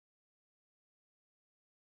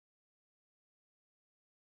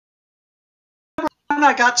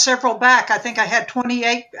I got several back. I think I had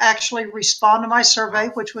 28 actually respond to my survey,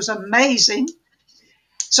 which was amazing.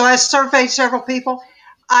 So I surveyed several people.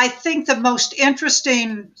 I think the most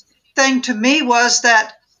interesting thing to me was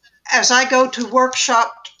that as I go to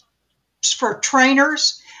workshops for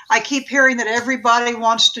trainers, I keep hearing that everybody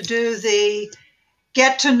wants to do the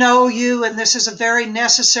get to know you, and this is a very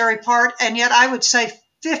necessary part. And yet I would say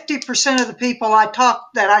 50% of the people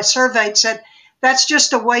that I surveyed said that's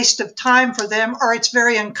just a waste of time for them, or it's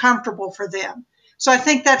very uncomfortable for them. So I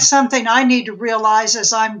think that's something I need to realize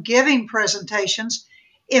as I'm giving presentations.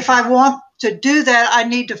 If I want to do that, I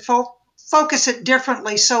need to focus it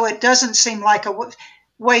differently so it doesn't seem like a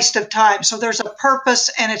waste of time. So there's a purpose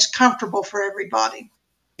and it's comfortable for everybody.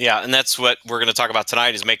 Yeah, and that's what we're going to talk about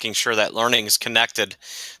tonight, is making sure that learning is connected,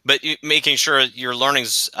 but making sure your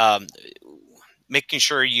learning's, making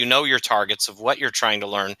sure you know your targets of what you're trying to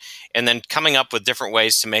learn, and then coming up with different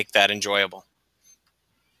ways to make that enjoyable.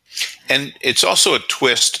 And it's also a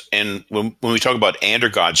twist in when we talk about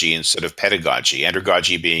andragogy instead of pedagogy,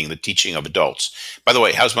 andragogy being the teaching of adults. By the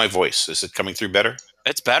way, how's my voice? Is it coming through better?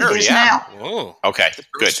 It's better, it is yeah. Now. Ooh, okay, it's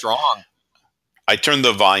really good. Strong. I turned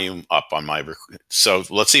the volume up on my so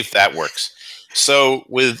let's see if that works. So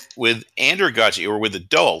with andragogy, or with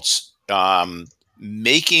adults,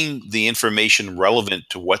 making the information relevant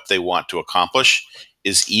to what they want to accomplish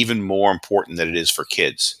is even more important than it is for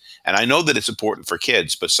kids. And I know that it's important for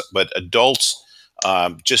kids, but adults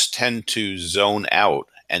just tend to zone out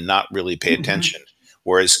and not really pay attention.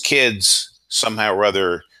 Whereas kids, somehow or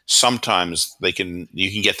other, sometimes you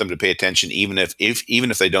can get them to pay attention even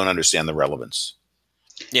if they don't understand the relevance.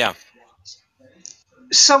 Yeah.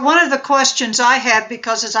 So one of the questions I had,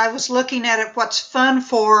 because as I was looking at it, what's fun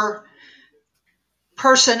for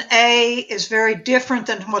person A is very different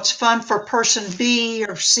than what's fun for person B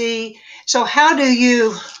or C. So how do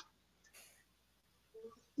you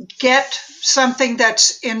get something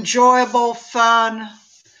that's enjoyable, fun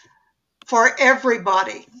for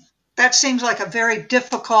everybody? That seems like a very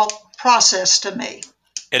difficult process to me.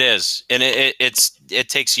 It is, and it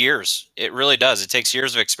takes years. It really does. It takes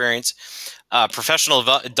years of experience. Professional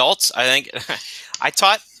adults, I think, I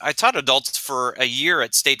taught adults for a year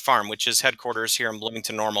at State Farm, which is headquarters here in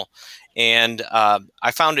Bloomington Normal, and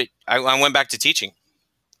I found it. I went back to teaching.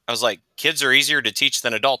 I was like, kids are easier to teach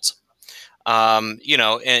than adults. You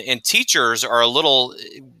know, and teachers are a little.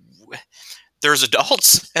 There's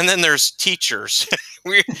adults and then there's teachers.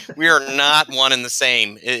 we are not one and the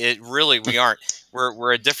same. It really, we aren't.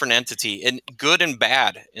 We're a different entity, and good and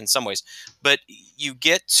bad in some ways. But you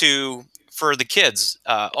get to, for the kids,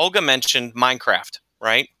 Olga mentioned Minecraft,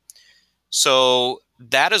 right? So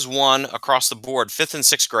that is one across the board, 5th and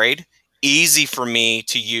 6th grade, easy for me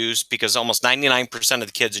to use because almost 99% of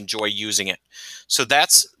the kids enjoy using it. So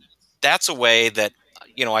that's a way that,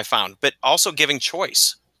 you know, I found, but also giving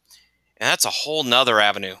choice. And that's a whole nother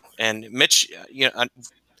avenue. And Mitch, you know,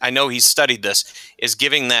 I know he's studied this, is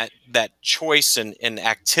giving that choice in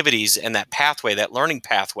activities and that pathway, that learning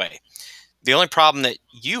pathway. The only problem that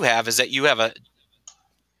you have is that you have a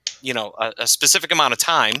specific amount of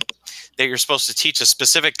time that you're supposed to teach a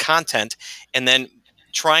specific content, and then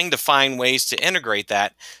trying to find ways to integrate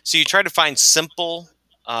that. So you try to find simple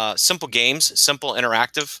games, simple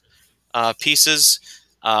interactive pieces,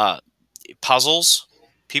 puzzles.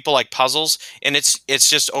 People like puzzles, and it's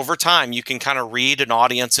just over time you can kind of read an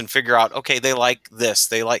audience and figure out, okay, they like this,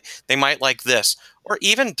 they might like this, or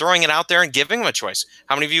even throwing it out there and giving them a choice.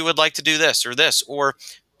 How many of you would like to do this, or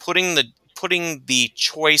putting the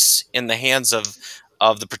choice in the hands of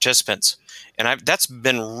the participants. And that's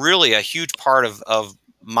been really a huge part of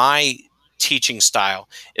my teaching style,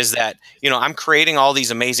 is that, you know, I'm creating all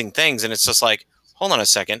these amazing things, and it's just like, hold on a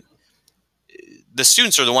second, the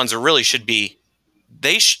students are the ones that really should be,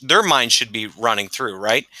 their mind should be running through,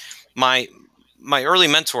 right? My early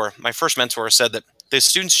mentor, my first mentor, said that the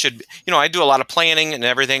students should, you know, I do a lot of planning and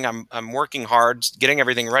everything. I'm working hard, getting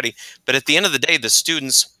everything ready. But at the end of the day, the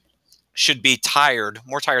students should be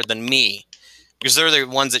more tired than me, because they're the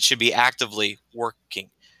ones that should be actively working,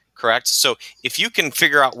 correct? So if you can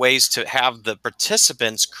figure out ways to have the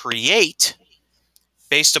participants create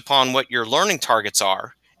based upon what your learning targets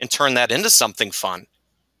are and turn that into something fun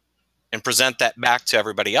and present that back to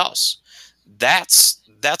everybody else, that's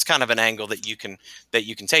kind of an angle that you can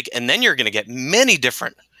take, and then you're going to get many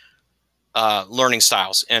different learning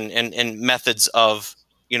styles and methods of,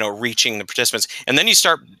 you know, reaching the participants. And then you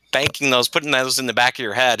start banking those, putting those in the back of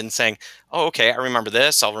your head and saying, oh, okay, I remember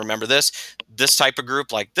this, I'll remember this type of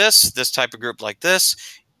group like this type of group like this,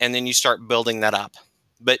 and then you start building that up.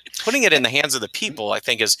 But putting it in the hands of the people, I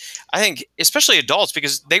think especially adults,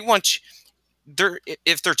 because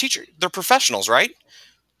if they're teachers, they're professionals, right?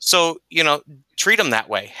 So, treat them that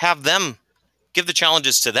way. Have them give the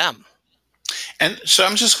challenges to them. And so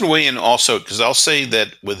I'm just going to weigh in also, because I'll say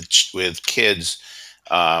that with kids,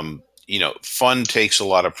 fun takes a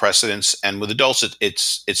lot of precedence, and with adults,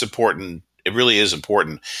 it's important. It really is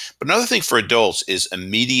important. But another thing for adults is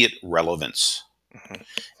immediate relevance. Mhm.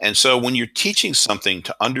 And so when you're teaching something,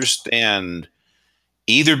 to understand,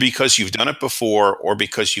 either because you've done it before or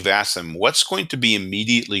because you've asked them, what's going to be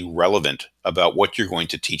immediately relevant about what you're going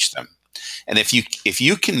to teach them. And if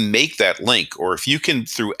you can make that link, or if you can,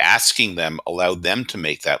 through asking them, allow them to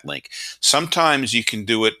make that link. Sometimes you can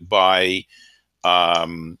do it by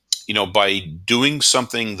by doing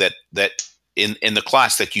something that in the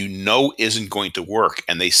class that isn't going to work,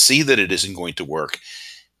 and they see that it isn't going to work,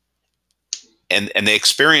 and they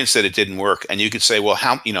experience that it didn't work, and you could say, well,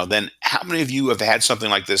 how many of you have had something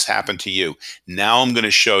like this happen to you? Now I'm going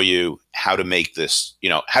to show you how to make this,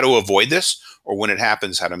 how to avoid this, or when it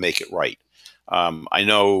happens, how to make it right. I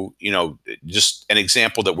know, just an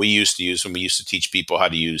example that we used to use when we used to teach people how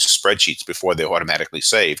to use spreadsheets before they automatically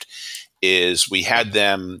saved, is we had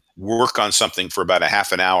them work on something for about a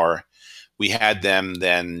half an hour. We had them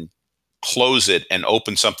then close it and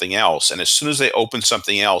open something else. And as soon as they opened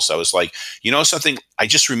something else, I was like, something, I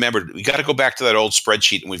just remembered, we got to go back to that old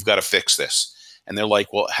spreadsheet and we've got to fix this. And they're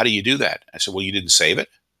like, well, how do you do that? I said, well, you didn't save it.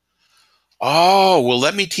 Oh, well,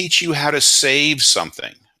 let me teach you how to save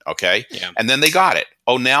something. Okay. Yeah. And then they got it.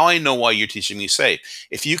 Oh, now I know why you're teaching me save.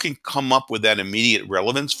 If you can come up with that immediate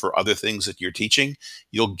relevance for other things that you're teaching,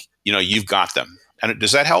 you've got them. And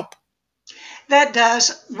does that help? That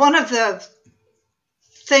does. One of the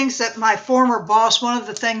things that my former boss, one of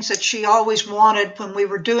the things that she always wanted when we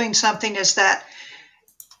were doing something, is that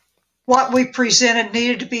what we presented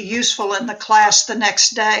needed to be useful in the class the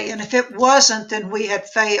next day. And if it wasn't, then we had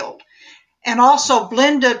failed. And also,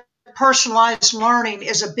 blended personalized learning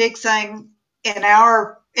is a big thing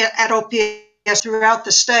at OPS throughout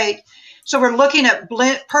the state. So we're looking at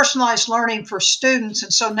personalized learning for students.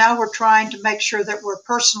 And so now we're trying to make sure that we're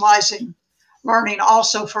personalizing learning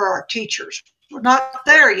also for our teachers. We're not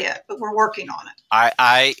there yet, but we're working on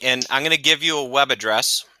it. And I'm going to give you a web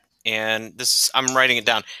address, and I'm writing it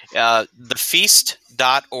down,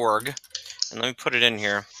 thefeast.org, and let me put it in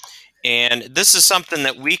here. And this is something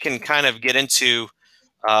that we can kind of get into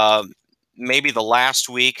maybe the last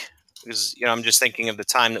week, because I'm just thinking of the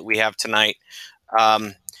time that we have tonight.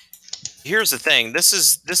 Here's the thing: this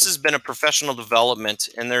has been a professional development,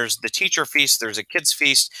 and there's the teacher feast, there's a kids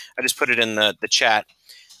feast. I just put it in the chat.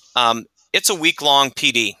 It's a week-long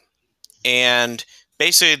PD, and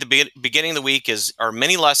basically the beginning of the week is our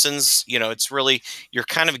mini lessons. It's really, you're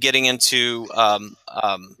kind of getting into I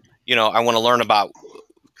want to learn about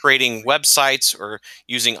creating websites or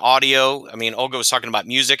using audio. I mean, Olga was talking about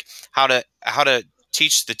music, how to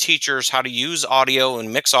teach the teachers how to use audio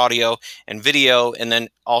and mix audio and video, and then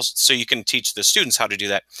also so you can teach the students how to do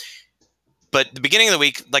that. But the beginning of the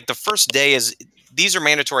week, like the first day, these are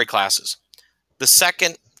mandatory classes. The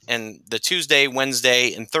second and the Tuesday,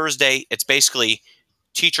 Wednesday, and Thursday, it's basically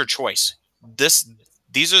teacher choice.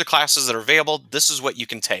 These are the classes that are available. This is what you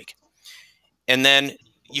can take. And then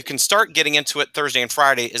you can start getting into it Thursday and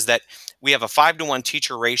Friday, is that we have a 5-to-1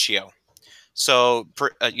 teacher ratio. So,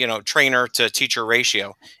 trainer to teacher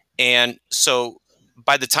ratio. And so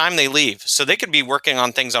by the time they leave, so they could be working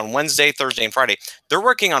on things on Wednesday, Thursday, and Friday. They're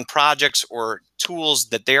working on projects or tools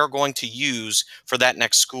that they are going to use for that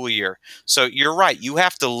next school year. So you're right. You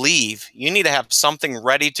have to leave. You need to have something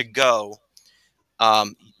ready to go.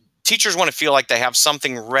 Teachers want to feel like they have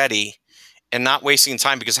something ready and not wasting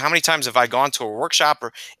time, because how many times have I gone to a workshop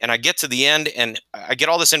and I get to the end and I get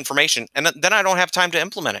all this information and then I don't have time to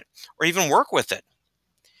implement it or even work with it.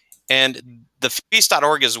 And the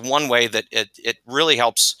feast.org is one way that it really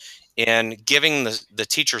helps in giving the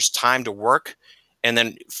teachers time to work, and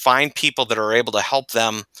then find people that are able to help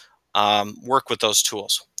them work with those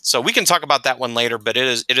tools. So we can talk about that one later, but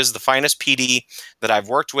it is the finest PD that I've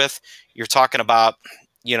worked with. You're talking about,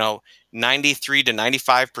 93 to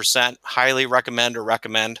 95% highly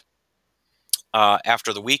recommend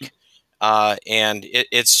after the week. And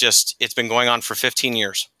it's been going on for 15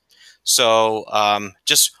 years. So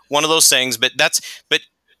just one of those things, but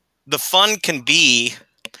the fun can be,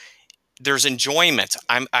 there's enjoyment.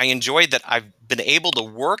 I enjoyed that I've been able to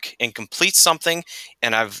work and complete something,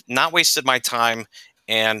 and I've not wasted my time,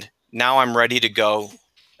 and now I'm ready to go,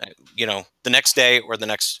 the next day or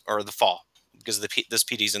the fall, because this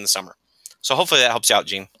PD's in the summer. So hopefully that helps you out,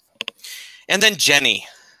 Jean. And then Jenny.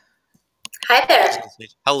 Hi there.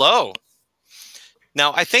 Hello.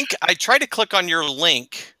 Now, I think I tried to click on your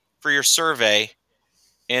link, for your survey,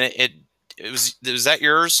 and it was that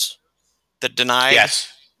yours that denied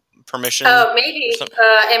Yes. permission? Oh, maybe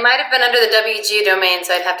it might have been under the WG domain,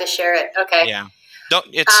 so I'd have to share it. Okay. Yeah. Don't.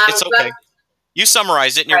 It's okay. You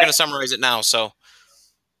summarized it, and you're going to summarize it now. So.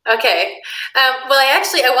 Okay. Well,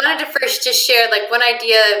 I wanted to first just share like one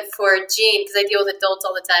idea for Jean, because I deal with adults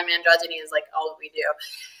all the time. Androgyny is like all we do.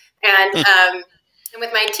 And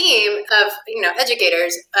with my team of,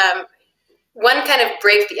 educators, one kind of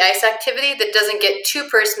break the ice activity that doesn't get too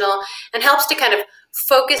personal and helps to kind of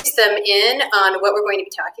focus them in on what we're going to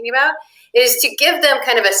be talking about is to give them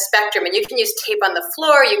kind of a spectrum. And you can use tape on the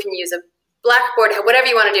floor, you can use a blackboard, whatever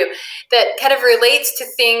you want to do, that kind of relates to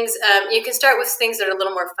things. You can start with things that are a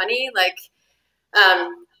little more funny, like,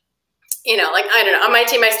 like, I don't know, on my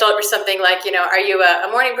team, I start with something like, are you a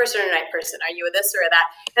morning person or a night person? Are you a this or a that?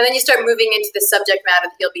 And then you start moving into the subject matter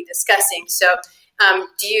that you'll be discussing. So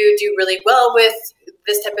do you do really well with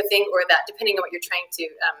this type of thing or that, depending on what you're trying to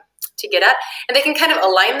get at? And they can kind of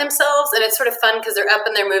align themselves, and it's sort of fun because they're up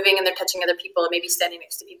and they're moving and they're touching other people and maybe standing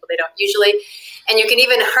next to people they don't usually. And you can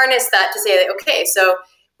even harness that to say, okay, so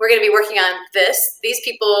we're going to be working on this. These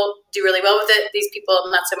people do really well with it. These people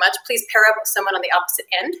not so much. Please pair up with someone on the opposite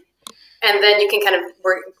end. And then you can kind of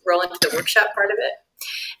roll into the workshop part of it.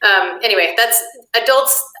 Anyway, that's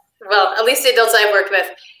adults, well, at least the adults I've worked with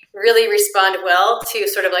really respond well to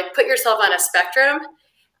sort of like put yourself on a spectrum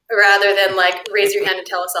rather than like raise your hand and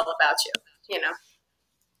tell us all about you,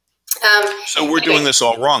 So we're doing this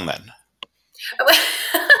all wrong then.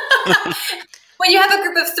 When you have a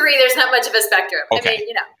group of three, there's not much of a spectrum. Okay. I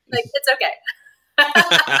mean, like it's okay.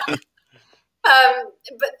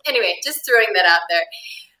 But anyway, just throwing that out there.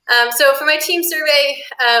 So for my team survey,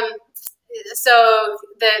 so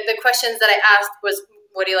the questions that I asked was,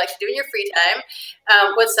 what do you like to do in your free time?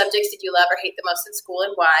 What subjects did you love or hate the most in school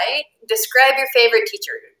and why? Describe your favorite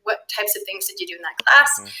teacher. What types of things did you do in that class?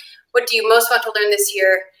 Mm-hmm. What do you most want to learn this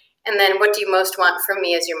year? And then what do you most want from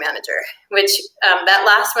me as your manager? Which that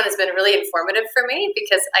last one has been really informative for me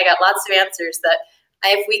because I got lots of answers that I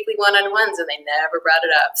have weekly one-on-ones and they never brought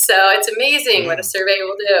it up. So it's amazing what a survey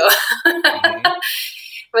will do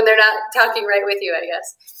when they're not talking right with you, I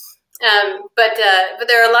guess. But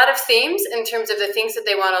there are a lot of themes in terms of the things that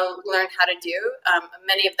they want to learn how to do.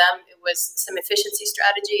 Many of them, it was some efficiency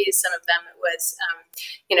strategies. Some of them, it was,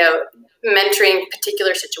 mentoring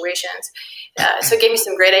particular situations. So it gave me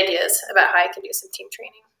some great ideas about how I could do some team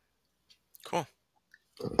training. Cool.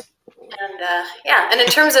 And in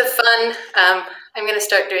terms of fun, I'm going to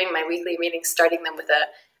start doing my weekly meetings, starting them with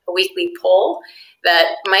a weekly poll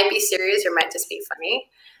that might be serious or might just be funny.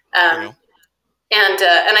 And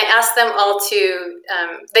I asked them all to,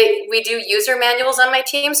 we do user manuals on my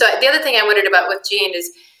team. So the other thing I wondered about with Jean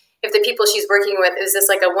is if the people she's working with, is this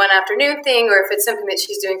like a one afternoon thing or if it's something that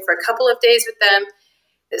she's doing for a couple of days with them.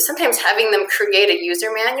 Sometimes having them create a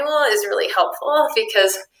user manual is really helpful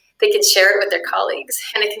because they can share it with their colleagues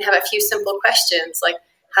and it can have a few simple questions like,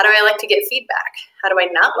 how do I like to get feedback? How do I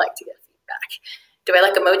not like to get feedback? Do I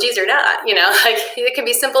like emojis or not? Like it can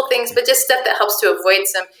be simple things, but just stuff that helps to avoid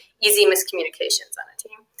some easy miscommunications on a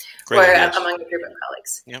team or among a group of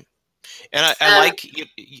colleagues. Yep. And I like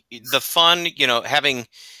the fun, having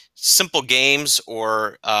simple games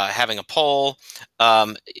or having a poll.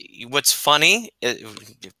 What's funny, we're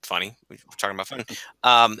talking about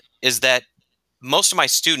fun, is that most of my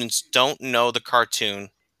students don't know the cartoon,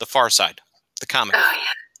 The Far Side, the comic,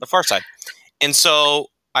 The Far Side. And so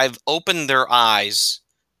I've opened their eyes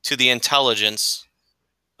to the intelligence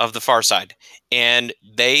of The Far Side. And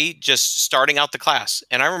they just starting out the class.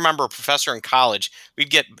 And I remember a professor in college,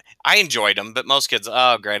 I enjoyed them, but most kids,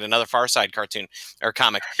 oh, great, another Far Side cartoon or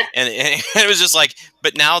comic. And it was just like,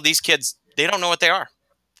 but now these kids, they don't know what they are.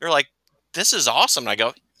 They're like, this is awesome. And I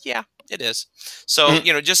go, yeah, it is. So,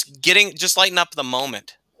 just lighten up the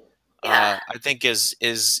moment, I think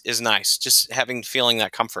is nice. Just feeling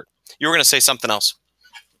that comfort. You were going to say something else.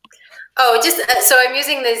 Oh, just so I'm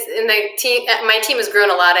using this in the team. My team has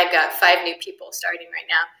grown a lot. I've got 5 new people starting right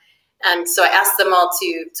now, and so I asked them all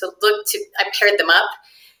to look to. I paired them up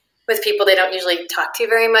with people they don't usually talk to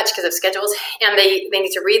very much because of schedules, and they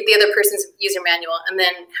need to read the other person's user manual and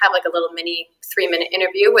then have like a little mini 3-minute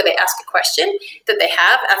interview where they ask a question that they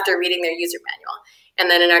have after reading their user manual. And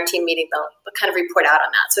then in our team meeting, they'll kind of report out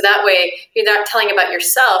on that. So that way, you're not telling about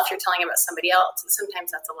yourself, you're telling about somebody else. And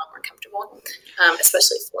sometimes that's a lot more comfortable,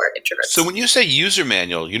 especially for introverts. So when you say user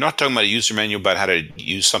manual, you're not talking about a user manual about how to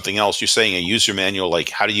use something else. You're saying a user manual like,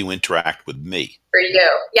 how do you interact with me? For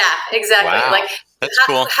you. Yeah, exactly. Wow. Like, that's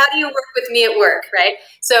cool. How do you work with me at work, right?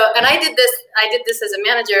 So, and I did this as a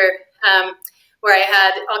manager where I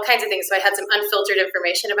had all kinds of things. So I had some unfiltered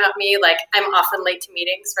information about me, like I'm often late to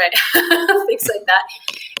meetings, right? Things like that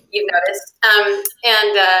you've noticed.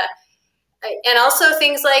 And also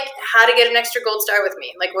things like how to get an extra gold star with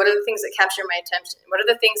me. Like, what are the things that capture my attention? What are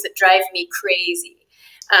the things that drive me crazy?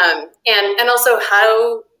 And also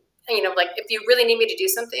how, like if you really need me to do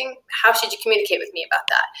something, how should you communicate with me about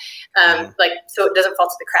that? Like, so it doesn't fall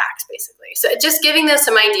to the cracks, basically. So just giving them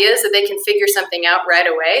some ideas that they can figure something out right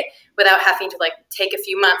away without having to like take a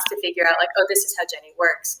few months to figure out like, oh, this is how Jenny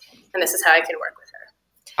works and this is how I can work with her.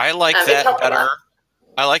 I like that better.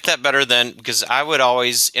 I like that better than, because I would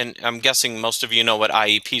always, and I'm guessing most of you know what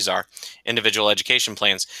IEPs are, individual education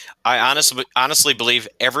plans. I honestly believe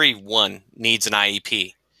everyone needs an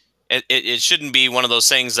IEP. It shouldn't be one of those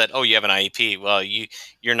things that, oh, you have an IEP. Well,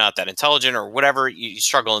 you're not that intelligent or whatever. You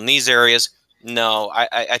struggle in these areas. No,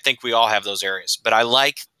 I think we all have those areas. But I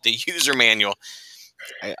like the user manual.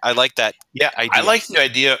 I like that. Yeah, idea. I like the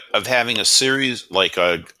idea of having a series, like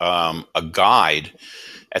a guide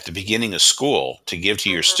at the beginning of school to give to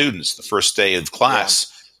your students the first day of class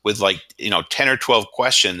with 10 or 12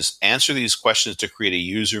 questions. Answer these questions to create a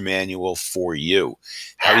user manual for you.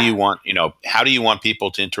 How do you want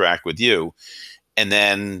people to interact with you? And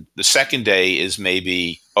then the second day is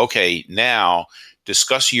maybe, okay, now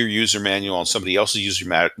discuss your user manual and somebody else's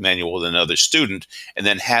user manual with another student, and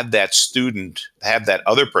then have that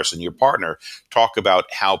other person, your partner, talk about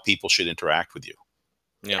how people should interact with you.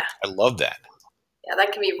 Yeah. I love that. Yeah,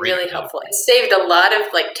 that can be really helpful. It saved a lot of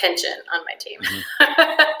tension on my team.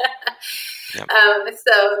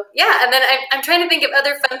 So yeah, and then I'm trying to think of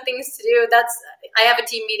other fun things to do. I have a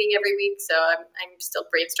team meeting every week, so I'm still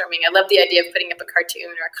brainstorming. I love the idea of putting up a cartoon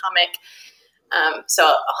or a comic. So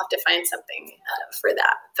I'll have to find something for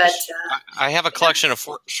that. But I have a collection of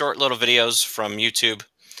short little videos from YouTube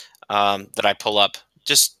that I pull up.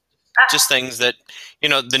 Just things that,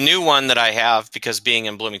 the new one that I have, because being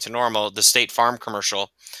in Bloomington Normal, the State Farm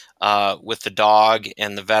commercial with the dog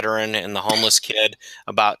and the veteran and the homeless kid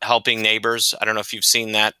about helping neighbors. I don't know if you've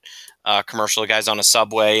seen that commercial. The guy's on a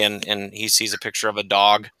subway and he sees a picture of a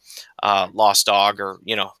dog, lost dog, or,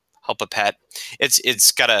 help a pet.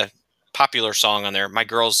 It's got a popular song on there. My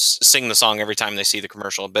girls sing the song every time they see the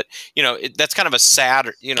commercial, but that's kind of a sad,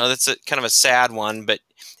 that's kind of a sad one, but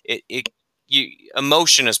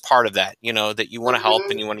emotion is part of that, that you want to help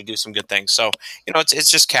and you want to do some good things. So,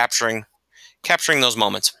 it's just capturing those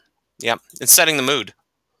moments. Yeah. And setting the mood.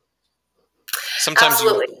 Sometimes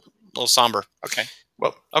absolutely. A little somber. Okay.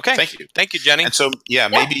 Well, okay. Thank you. Thank you, Jenny. And so,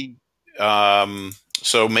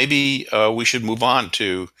 maybe we should move on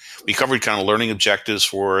to, we covered kind of learning objectives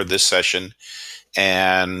for this session.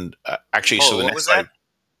 And so the next slide,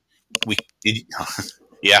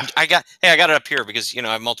 yeah, I got it up here because, I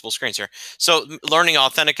have multiple screens here. So learning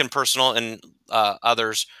authentic and personal and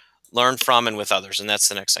others, learn from and with others. And that's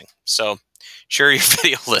the next thing. So share your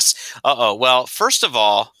video list. Well, first of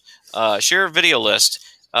all, share a video list.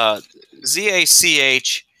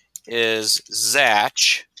 Zach is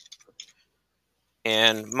Zatch.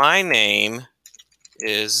 And my name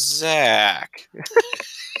is Zack.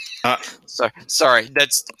 Sorry,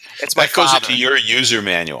 it's my that goes father. into your user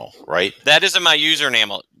manual, right? That is in my user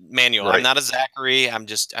manual. Right. I'm not a Zachary. I'm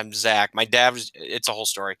Zach. My dad it's a whole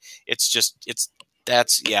story.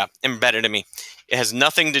 That's embedded in me. It has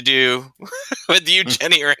nothing to do with you,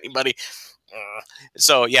 Jenny, or anybody.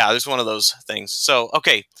 So yeah, there's one of those things. So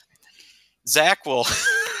okay, Zach will.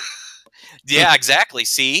 Yeah, exactly.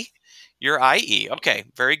 See, your IE. Okay,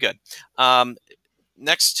 very good.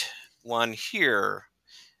 Next one here.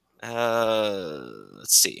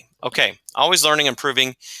 Let's see. Okay, always learning,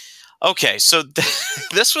 improving. Okay, so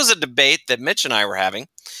this was a debate that Mitch and I were having.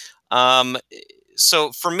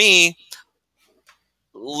 So for me,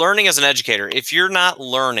 learning as an educator, if you're not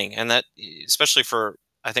learning, and that especially for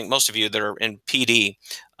I think most of you that are in PD,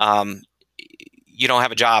 you don't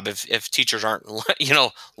have a job if teachers aren't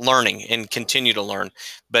learning and continue to learn.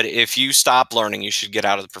 But if you stop learning, you should get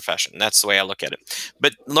out of the profession. That's the way I look at it.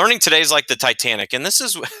 But learning today is like the Titanic, and this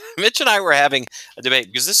is Mitch and I were having a debate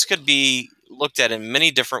because this could be looked at in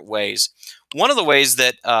many different ways. One of the ways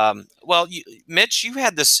that Mitch, you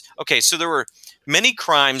had this. Okay, so there were many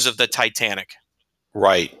crimes of the Titanic.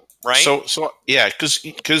 Right. So yeah,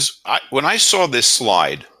 because when I saw this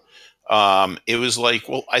slide, it was like,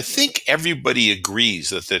 well, I think everybody agrees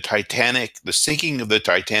that the sinking of the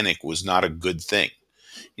Titanic was not a good thing.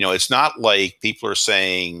 It's not like people are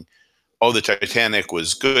saying, oh, the Titanic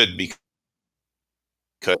was good because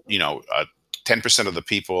 10% of the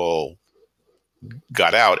people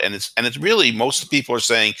got out, and it's really most of the people are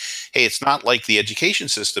saying, hey, it's not like the education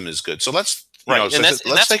system is good. So let's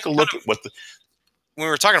let's take a look at what when we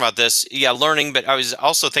were talking about this, yeah, learning, but I was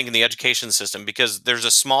also thinking the education system, because there's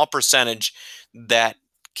a small percentage that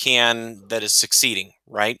is succeeding,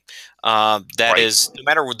 right? That Right. is, no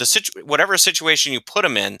matter what whatever situation you put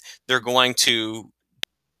them in, they're going to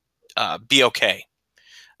be okay.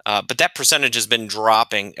 But that percentage has been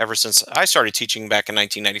dropping ever since I started teaching back in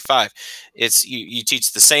 1995. It's you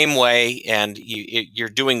teach the same way, and you're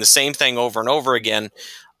doing the same thing over and over again,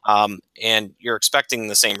 and you're expecting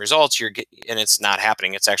the same results. And it's not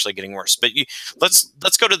happening. It's actually getting worse. But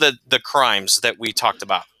let's go to the crimes that we talked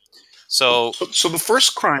about. So the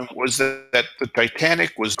first crime was that the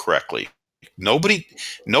Titanic was correctly. Nobody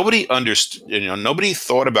understood. Nobody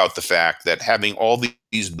thought about the fact that having all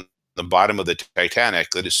these the bottom of the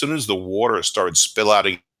Titanic, that as soon as the water started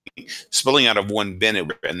spilling out of one bin,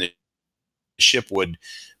 and the ship would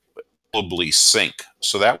probably sink.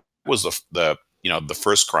 So that was the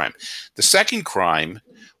first crime. The second crime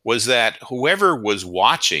was that whoever was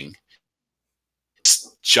watching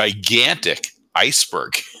this gigantic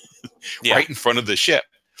iceberg right in front of the ship.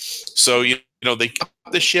 So they cut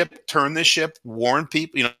the ship, turn the ship, warn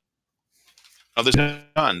people. There's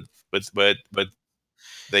done, but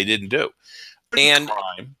they didn't do.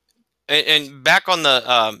 And back on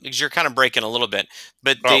the because you're kind of breaking a little bit,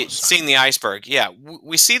 but seeing the iceberg, yeah,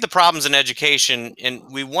 we see the problems in education, and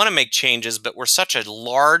we want to make changes, but we're such a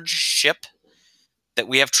large ship that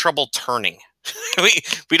we have trouble turning.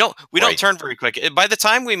 we don't turn very quick. By the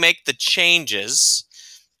time we make the changes,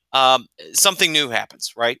 something new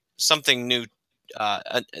happens, right? Something new,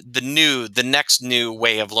 the next new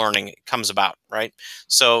way of learning comes about, right?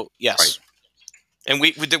 So yes. Right. And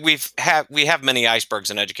we have many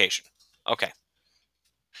icebergs in education. Okay.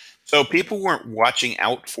 So people weren't watching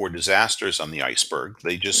out for disasters on the iceberg.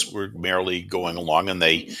 They just were merely going along, and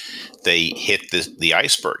they hit the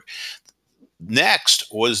iceberg. Next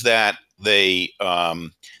was that they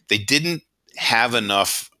didn't have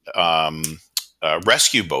enough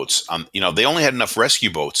rescue boats. They only had enough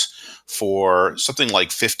rescue boats for something like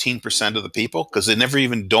 15% of the people, because it never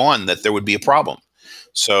even dawned that there would be a problem.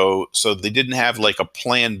 So they didn't have like a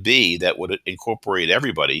plan B that would incorporate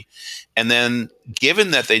everybody. And then,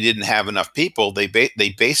 given that they didn't have enough people, they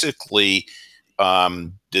basically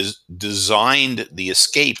designed the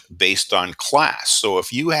escape based on class. So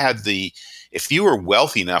if you were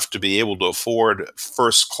wealthy enough to be able to afford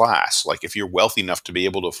first class, like if you're wealthy enough to be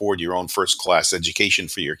able to afford your own first class education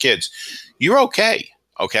for your kids, you're okay.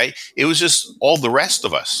 Okay. It was just all the rest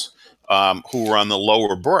of us who were on the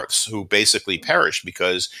lower berths who basically perished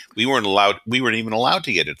because we weren't even allowed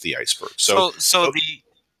to get into the iceberg. So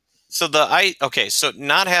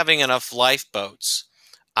not having enough lifeboats,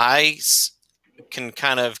 I can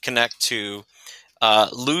kind of connect to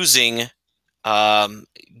losing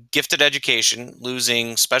gifted education,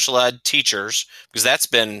 losing special ed teachers, because that's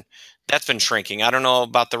been shrinking. I don't know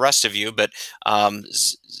about the rest of you, but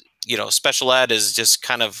special ed is just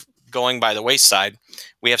kind of going by the wayside.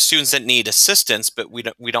 We have students that need assistance, but we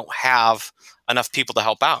don't have enough people to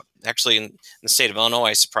help out. Actually, in the state of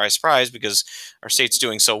Illinois, surprise, because our state's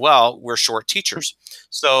doing so well, we're short teachers.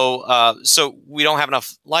 So we don't have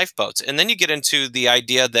enough lifeboats. And then you get into the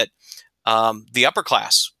idea that the upper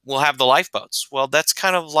class will have the lifeboats. Well, that's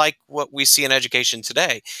kind of like what we see in education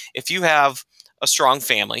today. If you have a strong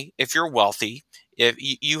family, if you're wealthy, if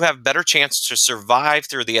you have better chance to survive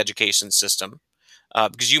through the education system,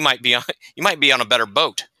 because you might be on a better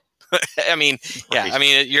boat. I mean, yeah. I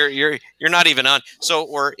mean, you're not even on. So,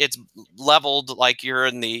 or it's leveled like you're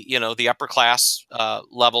in the the upper class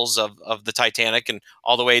levels of the Titanic, and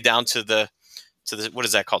all the way down to the what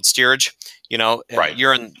is that called, steerage? Right.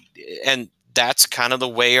 You're in, and that's kind of the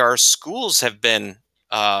way our schools have been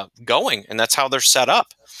going, and that's how they're set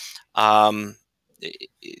up.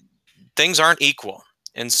 Things aren't equal,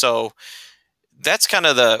 and so. That's kind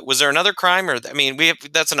of was there another crime, or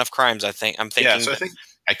that's enough crimes. I'm thinking. Yeah, so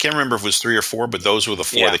I can't remember if it was 3 or 4, but those were the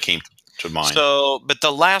 4 that came to mind. So, but the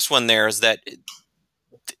last one there is that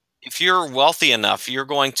if you're wealthy enough, you're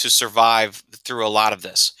going to survive through a lot of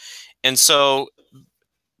this. And so,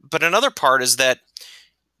 but another part is that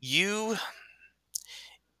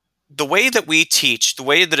the way that we teach, the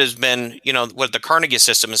way that has been, with the Carnegie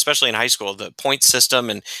system, especially in high school, the point system,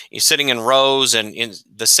 and you're sitting in rows, and in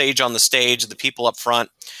the sage on the stage, the people up front,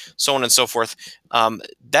 so on and so forth.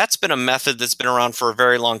 That's been a method that's been around for a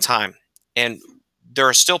very long time. And there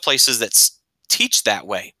are still places that teach that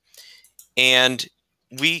way. And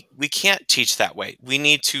we can't teach that way. We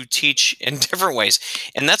need to teach in different ways.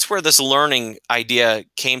 And that's where this learning idea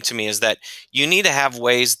came to me, is that you need to have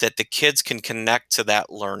ways that the kids can connect to that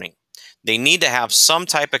learning. They need to have some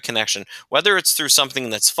type of connection, whether it's through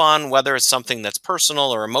something that's fun, whether it's something that's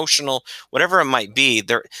personal or emotional, whatever it might be.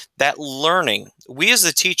 That learning, we as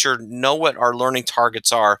the teacher know what our learning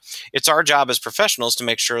targets are. It's our job as professionals to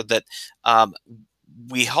make sure that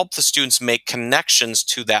we help the students make connections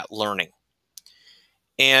to that learning.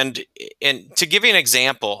 And to give you an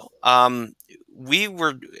example, I'm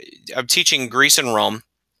teaching Greece and Rome.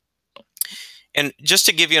 And just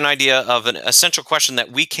to give you an idea of an essential question that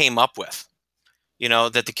we came up with,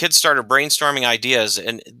 that the kids started brainstorming ideas.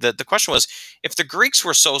 And the question was, if the Greeks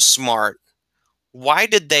were so smart, why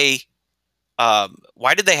did they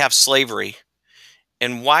have slavery?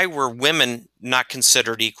 And why were women not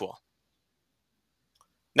considered equal?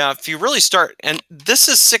 Now, if you really start, and this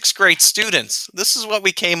is 6th grade students, this is what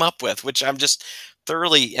we came up with, which I'm just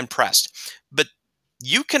thoroughly impressed. But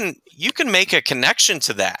you can make a connection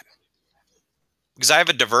to that, because I have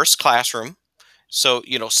a diverse classroom. So,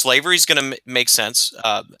 slavery is going to make sense,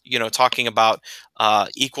 talking about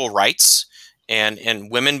equal rights and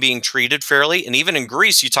women being treated fairly. And even in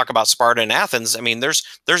Greece, you talk about Sparta and Athens. I mean, there's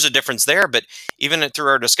a difference there. But even through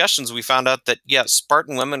our discussions, we found out that,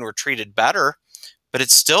 Spartan women were treated better, but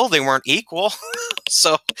it's still, they weren't equal.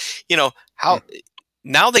 So, how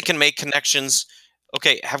now they can make connections.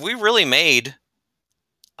 Okay, have we really made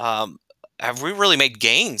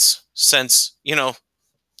gains since,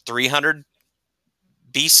 300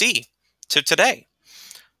 BC to today?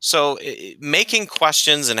 So making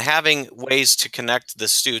questions and having ways to connect the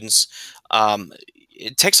students,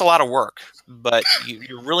 it takes a lot of work, but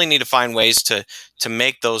you really need to find ways to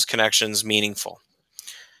make those connections meaningful.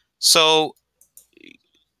 So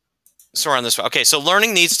we're on this. Okay, so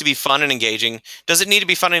learning needs to be fun and engaging. Does it need to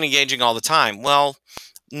be fun and engaging all the time? Well,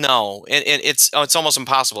 no. It's almost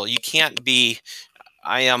impossible. You can't be.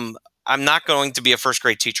 I'm not going to be a 1st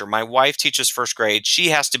grade teacher. My wife teaches 1st grade. She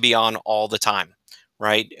has to be on all the time,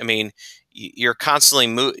 right? I mean, you're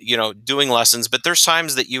constantly doing lessons, but there's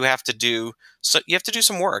times that you have to do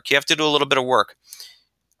some work. You have to do a little bit of work.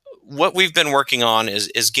 What we've been working on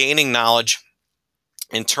is gaining knowledge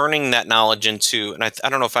and turning that knowledge into, and I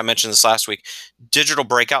don't know if I mentioned this last week, digital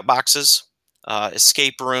breakout boxes,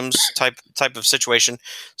 escape rooms type of situation.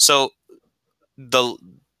 So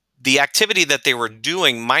the activity that they were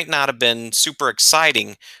doing might not have been super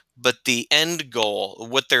exciting, but the end goal,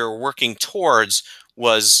 what they were working towards,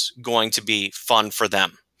 was going to be fun for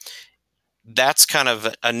them. That's kind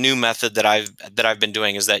of a new method that I've been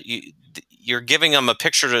doing, is that you're giving them a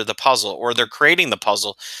picture to the puzzle, or they're creating the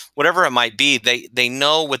puzzle, whatever it might be. They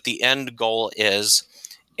know what the end goal is,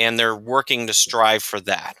 and they're working to strive for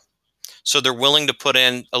that. So they're willing to put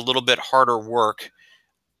in a little bit harder work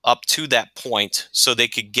up to that point so they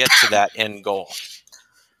could get to that end goal.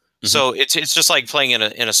 Mm-hmm. So it's just like playing in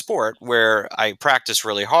a sport where I practice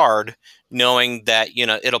really hard, knowing that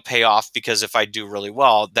it'll pay off, because if I do really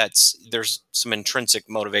well, there's some intrinsic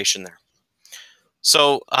motivation there.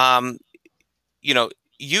 So I've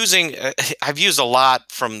used a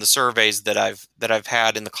lot from the surveys that I've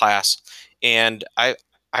had in the class, and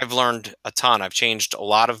I've learned a ton. I've changed a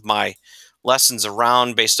lot of my lessons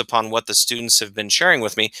around based upon what the students have been sharing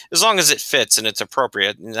with me, as long as it fits and it's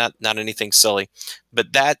appropriate, not anything silly.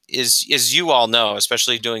 But that is, as you all know,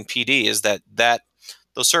 especially doing PD, is that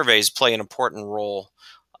those surveys play an important role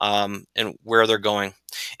in where they're going.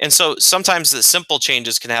 And so sometimes the simple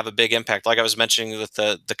changes can have a big impact, like I was mentioning with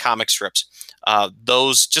the comic strips.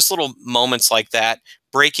 Those just little moments like that,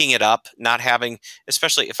 breaking it up, not having,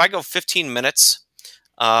 especially if I go 15 minutes,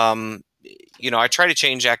 I try to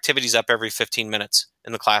change activities up every 15 minutes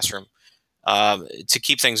in the classroom to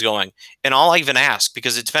keep things going. And I'll even ask,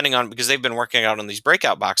 because they've been working out on these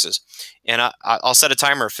breakout boxes, and I'll set a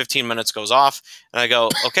timer. 15 minutes goes off, and I go,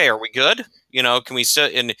 okay, are we good? Can we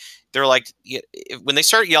sit? And they're like, when they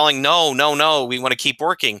start yelling, no, we want to keep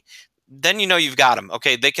working, then you've got them.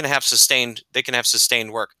 Okay, they can have sustained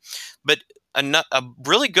work. But a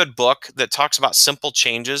really good book that talks about simple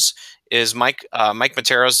changes is Mike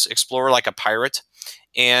Matero's Explore Like a Pirate.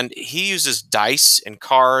 And he uses dice and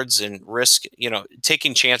cards and risk,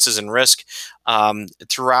 taking chances and risk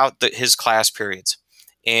throughout his class periods.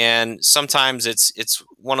 And sometimes it's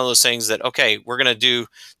one of those things that, okay, we're going to do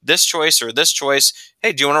this choice or this choice.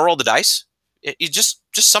 Hey, do you want to roll the dice? You just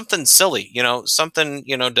something silly, something,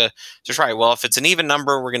 to try. Well, if it's an even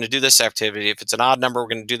number, we're going to do this activity. If it's an odd number, we're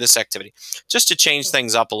going to do this activity, just to change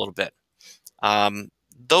things up a little bit.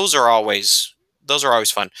 Those are always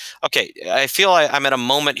fun. Okay, I feel I'm at a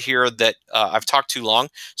moment here that I've talked too long.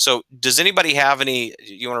 So does anybody have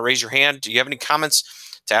you want to raise your hand? Do you have any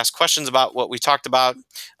comments to ask questions about what we talked about?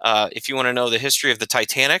 If you want to know the history of the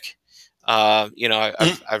Titanic, You know,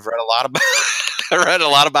 I've read a lot about I read a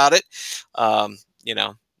lot about it. You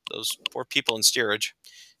know, those poor people in steerage.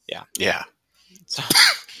 Yeah. Yeah. So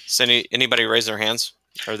anybody raise their hands?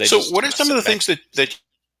 Or are they So just what are some of the sitting things that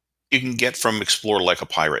you can get from Explore Like a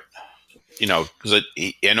Pirate? You know, because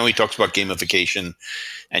I know he talks about gamification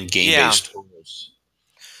and game-based tools.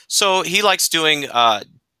 So he likes doing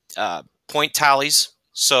point tallies.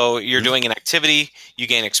 So you're doing an activity, you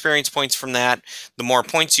gain experience points from that. The more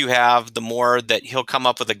points you have, the more that he'll come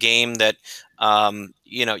up with a game that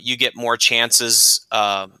you know, you get more chances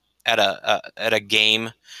at a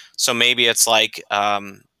game. So maybe it's like what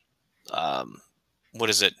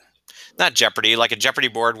is it? Not Jeopardy, like a Jeopardy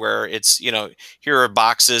board where it's, you know, here are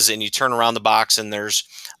boxes and you turn around the box and there's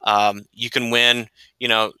you can win, you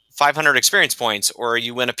know, 500 experience points, or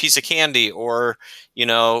you win a piece of candy, or, you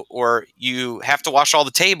know, or you have to wash all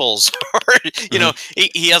the tables, or, you know,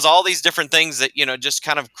 he has all these different things that, you know, just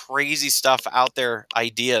kind of crazy stuff out there,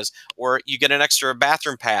 ideas, or you get an extra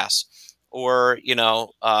bathroom pass, or, you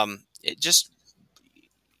know, it just,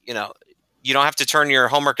 you know, you don't have to turn your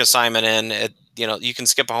homework assignment in. You know, you can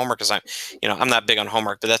skip a homework assignment. You know, I'm not big on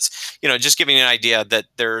homework, but that's, you know, just giving you an idea that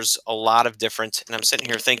there's a lot of different, and I'm sitting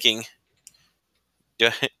here thinking,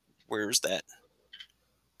 where's that?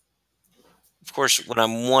 Of course, when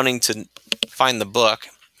I'm wanting to find the book,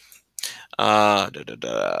 of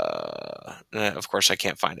course I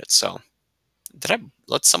can't find it. So did I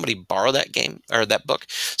let somebody borrow that game or that book?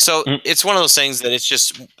 So it's one of those things that it's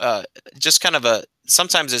just kind of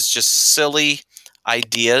sometimes it's just silly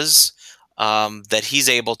ideas that he's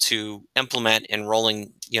able to implement in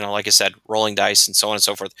rolling, you know, like I said, rolling dice and so on and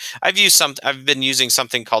so forth. I've been using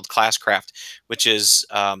something called Classcraft, which is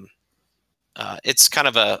it's kind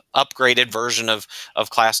of a upgraded version of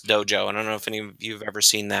Class Dojo. And I don't know if any of you have ever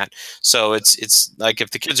seen that. So it's like if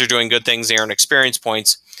the kids are doing good things, they earn experience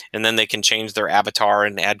points, and then they can change their avatar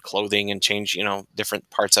and add clothing and change, you know, different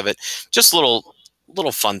parts of it. Just little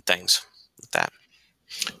fun things with that.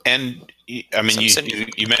 And I mean,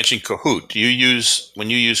 you mentioned Kahoot. When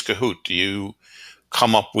you use Kahoot, do you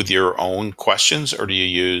come up with your own questions, or do you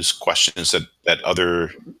use questions that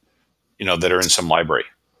other, you know, that are in some library?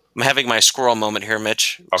 I'm having my squirrel moment here,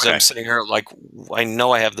 Mitch. Okay. I'm sitting here like, I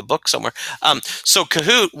know I have the book somewhere. So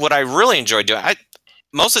Kahoot, what I really enjoy doing,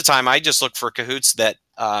 most of the time I just look for Kahoots that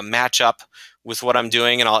match up with what I'm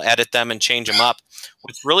doing, and I'll edit them and change them up.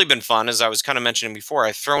 What's really been fun, as I was kind of mentioning before,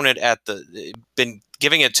 I've thrown it been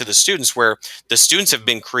giving it to the students, where the students have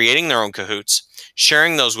been creating their own Kahoots,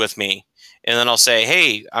 sharing those with me, and then I'll say,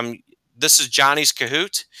 hey, this is Johnny's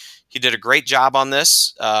Kahoot. He did a great job on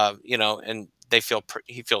this, you know, and he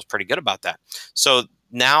feels pretty good about that. So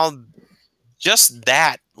now just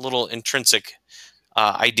that little intrinsic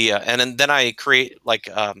idea. And then I create, like,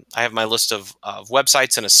 I have my list of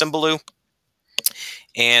websites in a Symbaloo.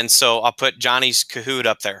 And so I'll put Johnny's Kahoot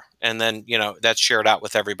up there, and then, you know, that's shared out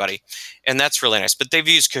with everybody. And that's really nice. But they've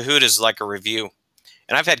used Kahoot as like a review.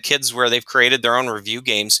 And I've had kids where they've created their own review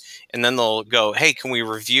games, and then they'll go, hey, can we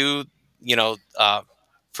review, you know,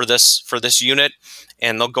 for this unit?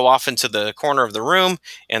 And they'll go off into the corner of the room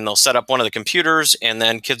and they'll set up one of the computers, and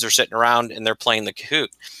then kids are sitting around and they're playing the Kahoot.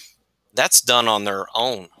 That's done on their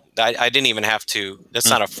own. I didn't even have to, that's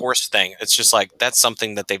not a forced thing. It's just like, that's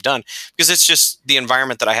something that they've done, because it's just the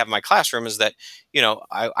environment that I have in my classroom is that, you know,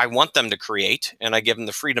 I want them to create, and I give them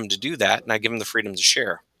the freedom to do that, and I give them the freedom to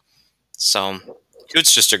share. So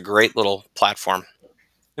Kahoot's just a great little platform,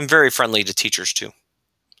 and very friendly to teachers too.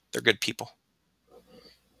 They're good people.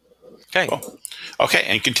 Okay. Cool. Okay,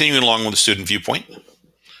 and continuing along with the student viewpoint.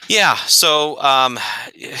 Yeah, so I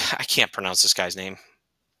can't pronounce this guy's name.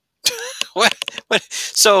 What?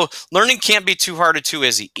 So learning can't be too hard or too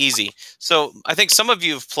easy. So I think some of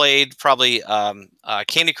you have played probably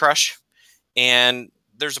Candy Crush, and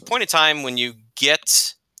there's a point in time when you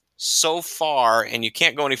get so far and you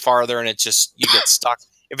can't go any farther, and you get stuck.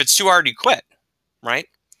 If it's too hard, you quit, right?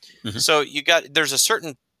 So there's a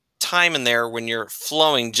certain time in there when you're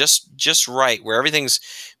flowing just right, where everything's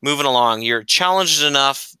moving along. You're challenged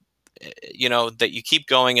enough, you know, that you keep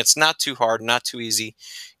going. It's not too hard, not too easy.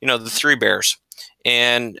 You know, the Three Bears.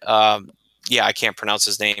 And yeah, I can't pronounce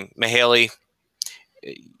his name. Mahaley.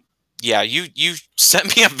 Yeah, you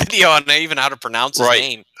sent me a video on even how to pronounce his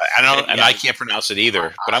name. I don't, and I can't pronounce it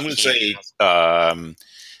either. But I'm going to say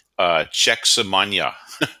Czechsamania.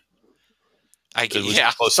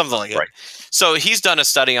 Something like that. Right. So he's done a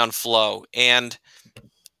study on flow, and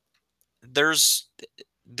there's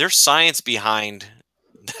science behind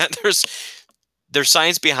that. There's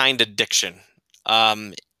science behind addiction,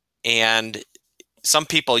 and some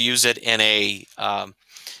people use it in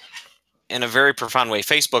in a very profound way.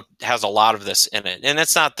 Facebook has a lot of this in it, and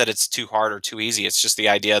it's not that it's too hard or too easy. It's just the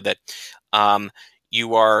idea that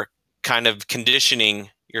you are kind of conditioning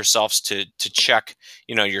yourselves to check,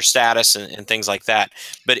 your status and things like that.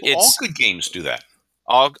 But Well, all good games do that.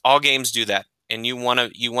 All games do that, and you want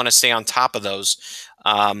to stay on top of those.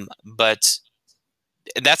 But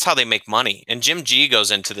that's how they make money. And Jim G goes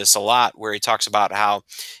into this a lot, where he talks about how,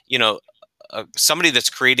 somebody that's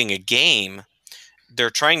creating a game, they're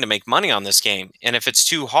trying to make money on this game. And if it's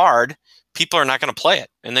too hard, people are not going to play it.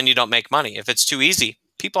 And then you don't make money. If it's too easy,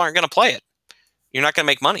 people aren't going to play it. You're not going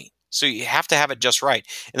to make money. So you have to have it just right.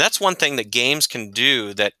 And that's one thing that games can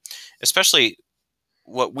do, that especially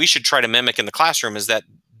what we should try to mimic in the classroom, is that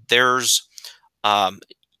there's,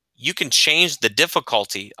 you can change the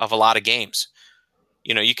difficulty of a lot of games.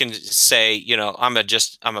 You can say, I'm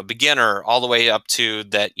a beginner all the way up to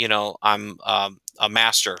that, I'm a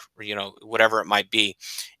master, whatever it might be.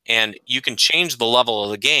 And you can change the level of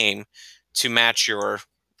the game to match your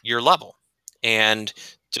level. And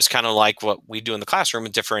just kind of like what we do in the classroom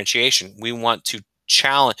with differentiation, we want to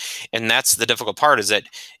challenge. And that's the difficult part, is that,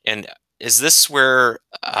 and is this where,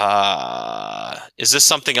 is this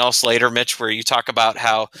something else later, Mitch, where you talk about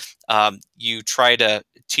how you try to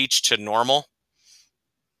teach to normal?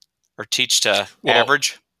 Or teach to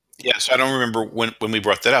average? Yes, I don't remember when we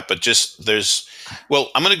brought that up, but just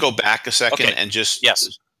I'm going to go back a second and just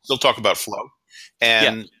still talk about flow.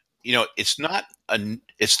 And it's not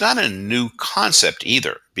a new concept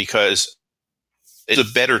either, because it's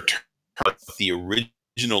a better term. The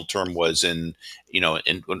original term was in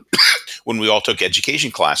when we all took education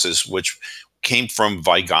classes, which came from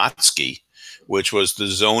Vygotsky, which was the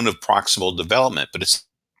zone of proximal development. But it's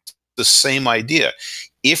the same idea.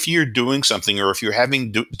 If you're doing something, or if you're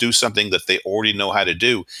having do something that they already know how to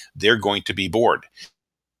do, they're going to be bored.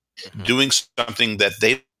 Mm-hmm. Doing something that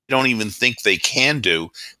they don't even think they can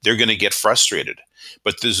do, they're going to get frustrated.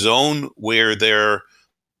 But the zone where they're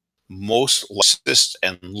most assist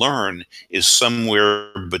and learn is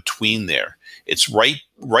somewhere between there. It's right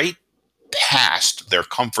past their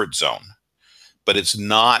comfort zone, but it's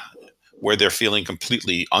not where they're feeling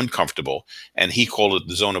completely uncomfortable. And he called it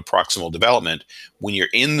the zone of proximal development. When you're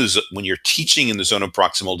when you're teaching in the zone of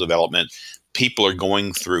proximal development, people are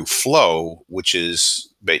going through flow, which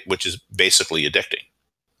is basically addicting.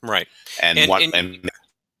 Right. And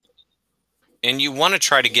you want to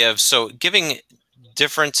try to giving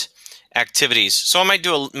different activities. So I might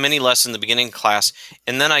do a mini lesson in the beginning of class,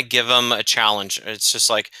 and then I give them a challenge. It's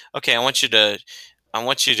just like, okay, I want you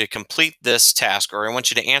to complete this task, or I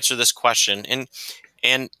want you to answer this question.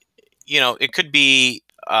 And it could be,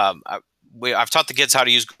 I've taught the kids how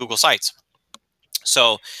to use Google Sites.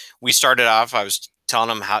 So we started off, I was telling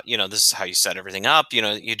them how, this is how you set everything up,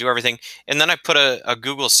 you do everything. And then I put a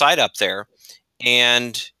Google site up there,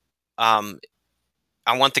 and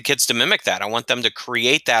I want the kids to mimic that. I want them to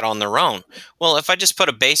create that on their own. Well, if I just put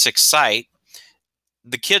a basic site,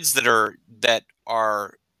 the kids that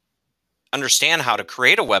are understand how to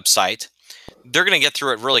create a website, they're going to get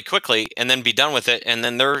through it really quickly and then be done with it, and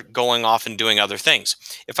then they're going off and doing other things.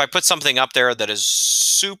 If I put something up there that is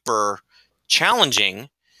super challenging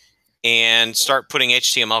and start putting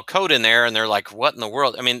HTML code in there, and they're like, what in the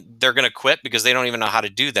world? I mean, they're going to quit because they don't even know how to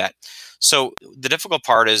do that. So the difficult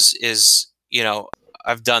part is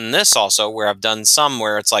I've done this also, where I've done some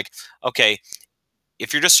where it's like, okay,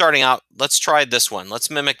 if you're just starting out, let's try this one. Let's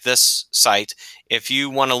mimic this site. If you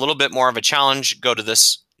want a little bit more of a challenge, go to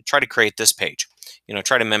this, try to create this page,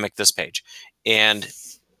 try to mimic this page. And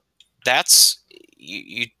that's,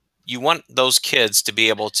 you want those kids to be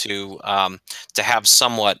able to have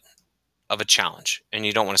somewhat of a challenge, and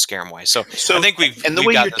you don't want to scare them away. So I think we've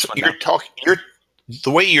got this one down.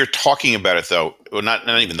 The way you're talking about it, though, or not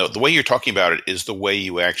even though, the way you're talking about it is the way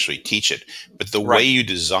you actually teach it. But the way you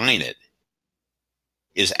design it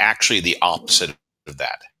is actually the opposite of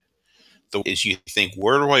that. Is you think,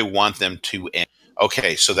 where do I want them to end?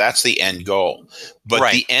 Okay, so that's the end goal.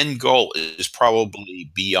 But the end goal is probably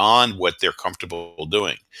beyond what they're comfortable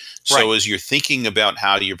doing. So as you're thinking about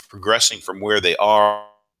how you're progressing from where they are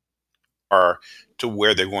to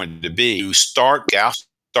where they're going to be, you start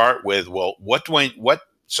with, well, what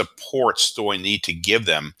supports do I need to give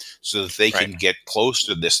them so that they can get close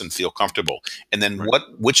to this and feel comfortable? And then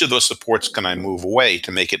which of those supports can I move away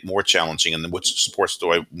to make it more challenging? And then which supports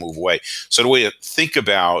do I move away? So the way to think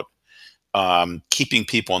about keeping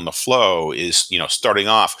people in the flow is, starting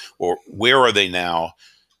off, or where are they now?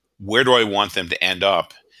 Where do I want them to end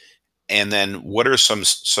up? And then what are some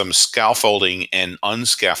scaffolding and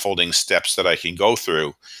unscaffolding steps that I can go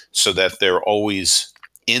through so that they're always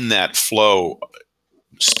in that flow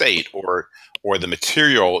state, or the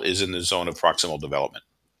material is in the zone of proximal development.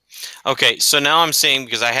 Okay, so now I'm seeing,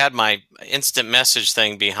 because I had my instant message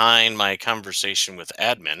thing behind my conversation with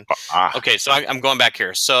admin. Okay, so I'm going back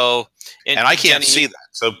here. So, and I can't Jenny, see that.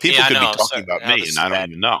 So people could be talking about me, and I don't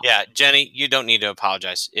even know. Yeah, Jenny, you don't need to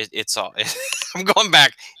apologize. It's all. I'm going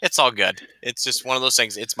back. It's all good. It's just one of those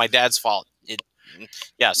things. It's my dad's fault.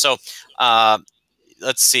 Yeah. So,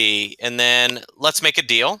 let's see, and then let's make a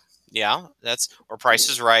deal. Yeah, or Price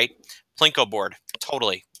is Right. Plinko board.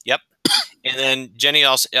 Totally. Yep. And then Jenny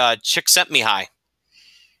also, Chick sent me high.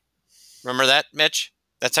 Remember that, Mitch?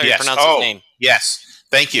 That's how you pronounce his name. Yes.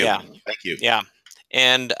 Thank you. Yeah. Thank you. Yeah.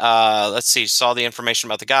 And let's see, saw the information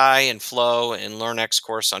about the guy and Flow and LearnX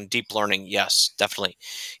course on deep learning. Yes, definitely.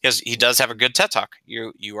 He does have a good TED Talk.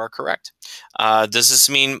 You are correct. Does this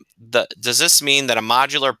mean that a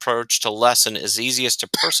modular approach to lesson is easiest to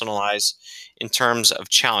personalize in terms of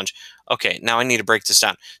challenge? Okay, now I need to break this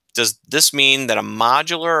down. Does this mean that a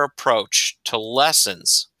modular approach to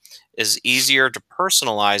lessons is easier to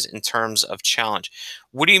personalize in terms of challenge?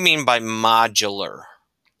 What do you mean by modular?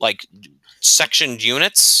 Like sectioned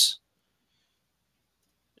units?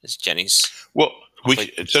 Is Jenny's? Well, do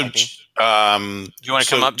you want to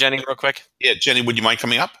come up, Jenny, real quick? Yeah, Jenny, would you mind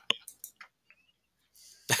coming up?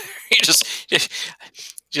 you just do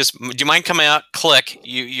you mind coming out? Click.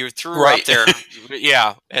 You threw her up there.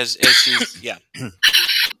 Yeah, as she's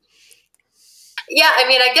Yeah, I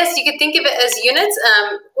mean, I guess you could think of it as units,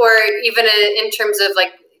 or even in terms of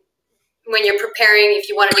like when you're preparing, if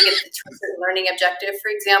you wanted to get to a certain learning objective,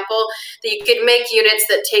 for example, that you could make units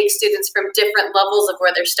that take students from different levels of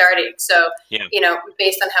where they're starting. So,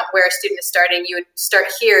 based on where a student is starting, you would start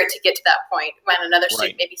here to get to that point, when another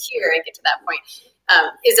student maybe here and get to that point.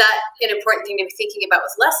 Is that an important thing to be thinking about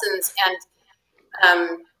with lessons?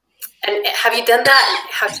 And have you done that? And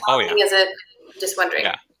how challenging is it? Just wondering.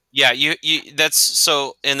 Yeah, that's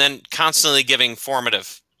so, and then constantly giving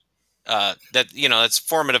formative, that's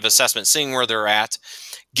formative assessment, seeing where they're at,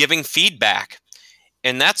 giving feedback.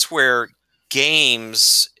 And that's where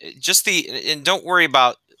games, and don't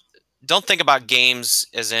think about games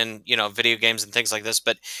as in, video games and things like this,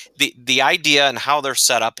 but the idea and how they're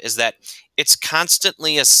set up is that it's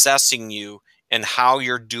constantly assessing you and how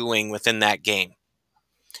you're doing within that game.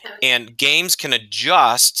 And games can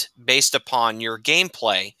adjust based upon your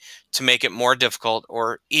gameplay to make it more difficult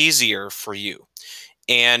or easier for you.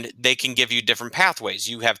 And they can give you different pathways.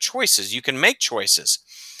 You have choices. You can make choices.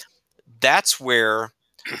 That's where,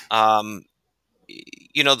 this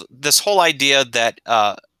whole idea that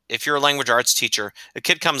if you're a language arts teacher, a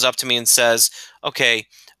kid comes up to me and says, okay,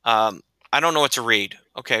 I don't know what to read.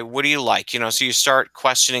 Okay, what do you like? So you start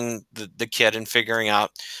questioning the kid and figuring out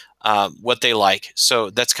what they like. So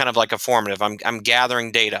that's kind of like a formative. I'm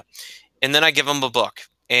gathering data, and then I give them a book,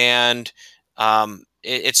 and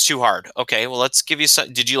it's too hard. Okay, well, let's give you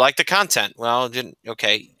some. Did you like the content? Well, didn't.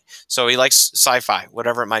 Okay, so he likes sci-fi,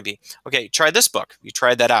 whatever it might be. Okay, try this book. You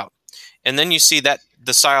tried that out, and then you see that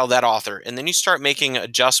the style of that author, and then you start making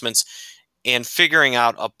adjustments and figuring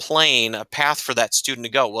out a path for that student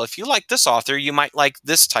to go. Well, if you like this author, you might like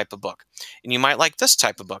this type of book, and you might like this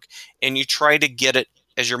type of book, and you try to get it.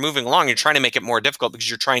 As you're moving along, you're trying to make it more difficult because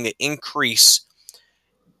you're trying to increase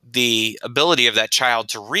the ability of that child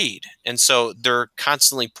to read. And so they're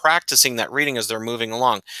constantly practicing that reading as they're moving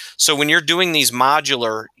along. So when you're doing these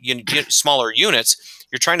modular, smaller units,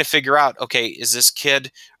 you're trying to figure out, okay, is this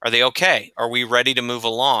kid, are they okay? Are we ready to move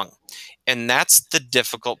along? And that's the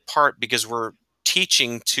difficult part, because we're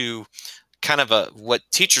teaching to kind of what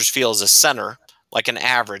teachers feel is a center, like an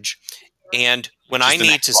average. And when I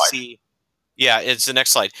need to see... Yeah, it's the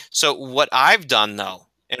next slide. So what I've done, though,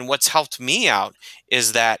 and what's helped me out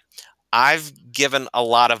is that I've given a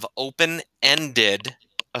lot of open-ended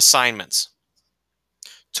assignments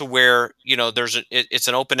to where, it's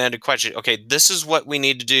an open-ended question. Okay, this is what we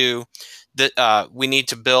need to do. That we need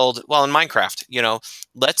to build, well, in Minecraft,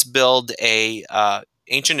 let's build a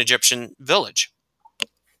ancient Egyptian village.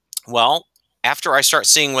 Well, after I start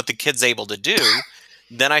seeing what the kid's able to do,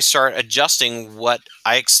 then I start adjusting what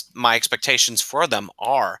my expectations for them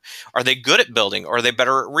are. Are they good at building? Or are they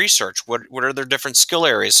better at research? What are their different skill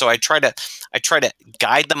areas? So I try to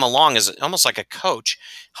guide them along as almost like a coach,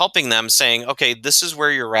 helping them, saying, okay, this is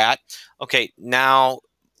where you're at. Okay, now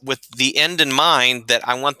with the end in mind that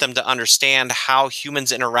I want them to understand how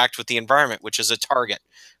humans interact with the environment, which is a target,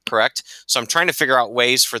 correct? So I'm trying to figure out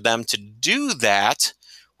ways for them to do that,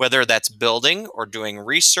 whether that's building or doing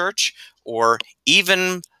research or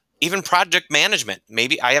even project management.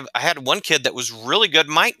 Maybe I had one kid that was really good,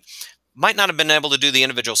 might not have been able to do the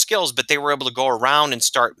individual skills, but they were able to go around and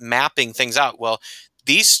start mapping things out. Well,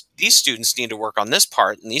 these students need to work on this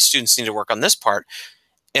part, and these students need to work on this part.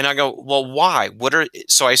 And I go, well, why?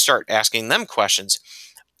 So I start asking them questions.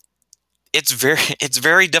 It's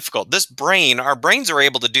very difficult. Our brains are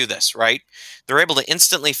able to do this, right? They're able to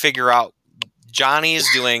instantly figure out Johnny is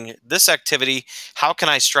doing this activity. How can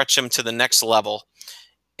I stretch him to the next level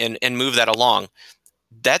and move that along?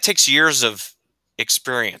 That takes years of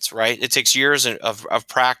experience, right? It takes years of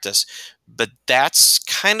practice, but that's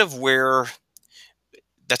kind of where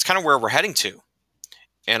we're heading to.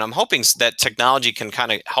 And I'm hoping that technology can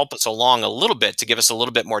kind of help us along a little bit to give us a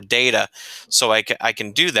little bit more data so I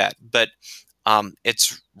can do that. But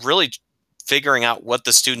it's really figuring out what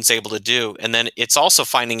the student's able to do. And then it's also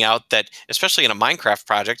finding out that, especially in a Minecraft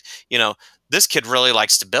project, this kid really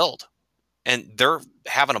likes to build and they're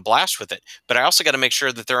having a blast with it. But I also got to make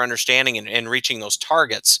sure that they're understanding and reaching those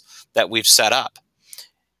targets that we've set up.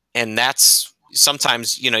 And that's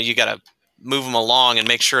sometimes, you got to move them along and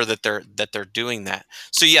make sure that they're doing that.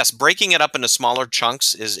 So yes, breaking it up into smaller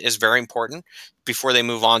chunks is very important before they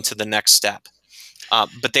move on to the next step.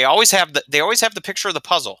 But they always have the picture of the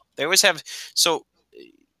puzzle. They always have. So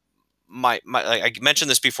I mentioned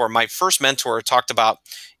this before. My first mentor talked about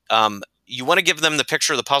you want to give them the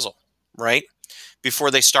picture of the puzzle, right, before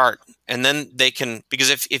they start, and then they can, because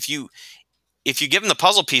if you give them the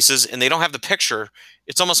puzzle pieces and they don't have the picture,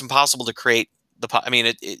 it's almost impossible to create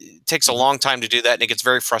it takes a long time to do that, and it gets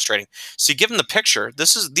very frustrating. So you give them the picture.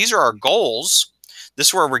 These are our goals. This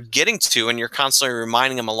is where we're getting to, and you're constantly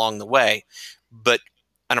reminding them along the way. But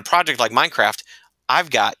on a project like Minecraft, I've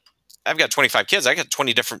got 25 kids. I got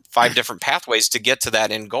 5 different pathways to get to that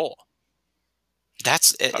end goal.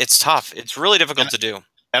 It's tough. It's really difficult to do.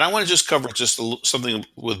 And I want to just cover something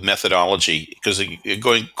with methodology, because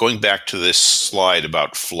going back to this slide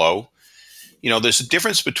about flow, there's a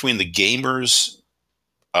difference between the gamer's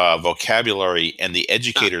vocabulary and the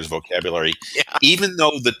educator's vocabulary, even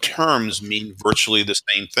though the terms mean virtually the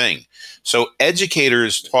same thing. So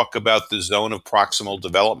educators talk about the zone of proximal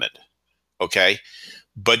development, okay?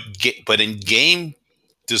 But in game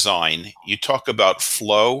design, you talk about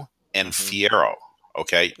flow and Fiero,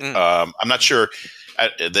 okay? I'm not sure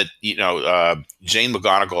that Jane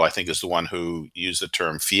McGonigal, I think, is the one who used the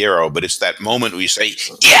term Fiero, but it's that moment where you say,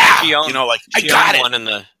 "Yeah," I got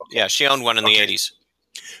it. She owned one in the 80s.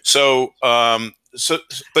 So,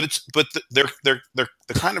 they're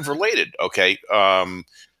kind of related, okay?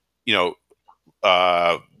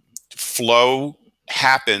 Flow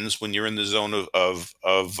happens when you're in the zone of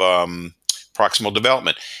proximal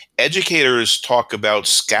development. Educators talk about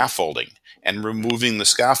scaffolding and removing the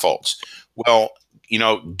scaffolds. Well,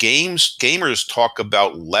 gamers talk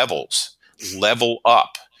about levels, level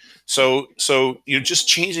up. So you're just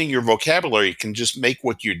changing your vocabulary can just make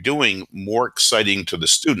what you're doing more exciting to the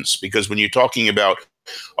students, because when you're talking about,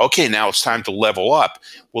 okay, now it's time to level up.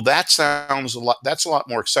 Well, that's a lot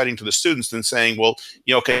more exciting to the students than saying, well,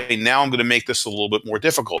 okay, now I'm going to make this a little bit more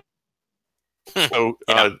difficult. So,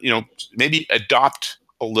 maybe adopt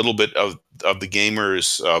a little bit of the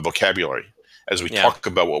gamer's vocabulary as we talk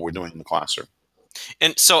about what we're doing in the classroom.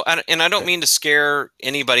 And so, and I don't mean to scare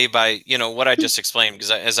anybody by, what I just explained,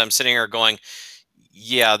 because as I'm sitting here going,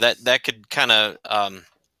 yeah, that could kind of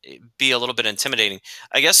be a little bit intimidating.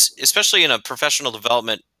 I guess, especially in a professional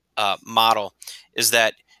development model, is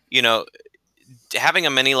that, having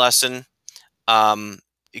a mini lesson,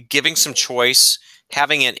 giving some choice,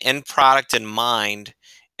 having an end product in mind,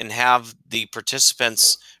 and have the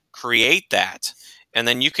participants create that, and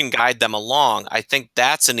then you can guide them along. I think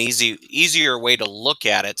that's an easier way to look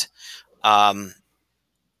at it.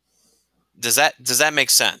 Does that make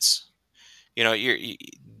sense?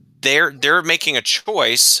 They're making a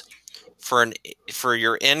choice for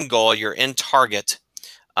your end goal, your end target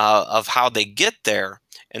of how they get there,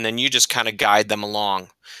 and then you just kind of guide them along.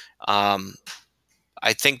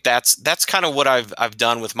 I think that's kind of what I've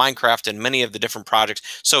done with Minecraft and many of the different projects.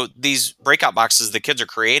 So these breakout boxes the kids are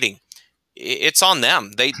creating, it's on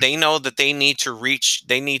them. They know that they need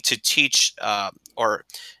to teach or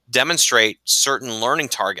demonstrate certain learning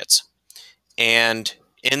targets, and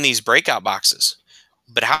in these breakout boxes.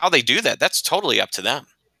 But how they do that, that's totally up to them.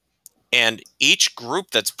 And each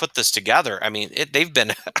group that's put this together, they've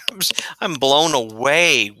been, I'm blown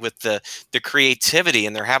away with the creativity,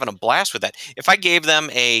 and they're having a blast with that. If I gave them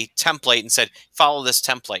a template and said, follow this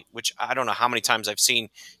template, which I don't know how many times I've seen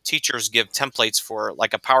teachers give templates for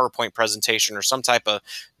like a PowerPoint presentation or some type of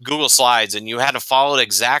Google Slides, and you had to follow it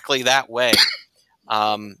exactly that way.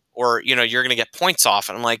 Or, you're going to get points off.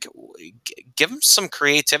 And I'm like, give them some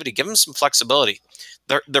creativity, give them some flexibility.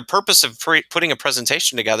 Their purpose of putting a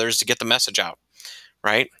presentation together is to get the message out,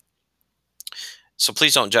 right? So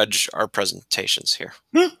please don't judge our presentations here.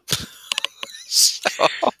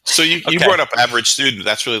 So you Okay. brought up average student.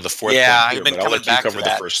 That's really the fourth point I've here, been but I'll coming let you back to cover the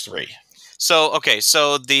that. first three. So, okay,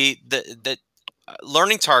 so the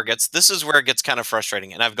learning targets, this is where it gets kind of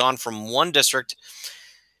frustrating. And I've gone from one district,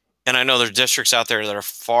 and I know there's districts out there that are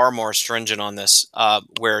far more stringent on this,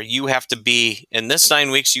 where you have to be, in this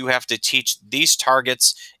 9 weeks, you have to teach these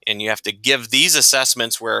targets and you have to give these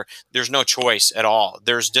assessments where there's no choice at all.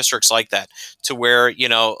 There's districts like that to where, you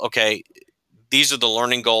know, okay, these are the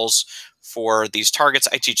learning goals for these targets.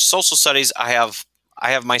 I teach social studies. I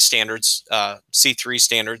have my standards, C3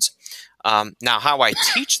 standards. Now, how I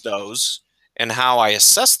teach those and how I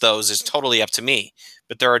assess those is totally up to me.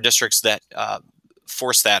 But there are districts that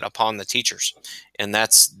force that upon the teachers, and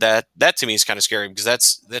that to me is kind of scary, because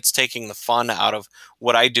that's taking the fun out of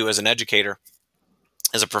what I do as an educator,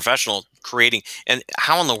 as a professional, creating. And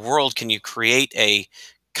how in the world can you create a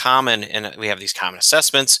common, and we have these common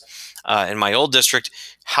assessments in my old district.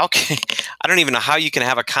 How can I don't even know how you can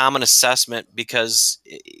have a common assessment, because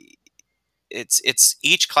it's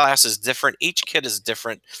each class is different, each kid is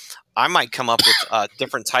different. I might come up with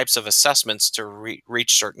different types of assessments to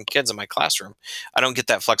reach certain kids in my classroom. I don't get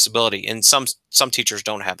that flexibility, and some teachers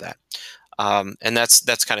don't have that, and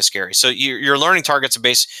that's kind of scary. So your learning targets are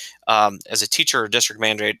based, as a teacher or district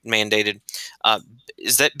mandated,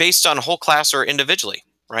 is that based on whole class or individually,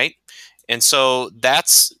 right? And so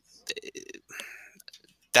that's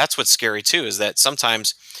what's scary too, is that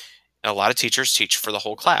sometimes a lot of teachers teach for the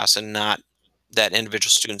whole class and not that individual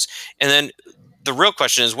students. And then the real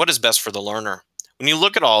question is, what is best for the learner? When you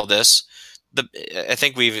look at all this, I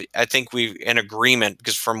think we've in agreement,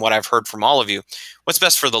 because from what I've heard from all of you, what's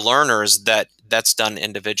best for the learner is that's done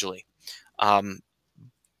individually.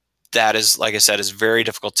 That is, like I said, is very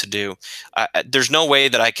difficult to do. There's no way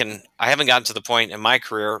that I haven't gotten to the point in my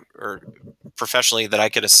career or professionally that I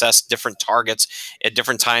could assess different targets at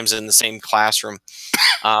different times in the same classroom.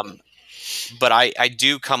 But I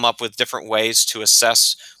do come up with different ways to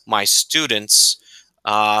assess my students.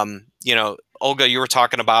 You know, Olga, you were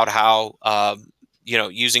talking about how, you know,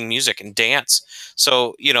 using music and dance.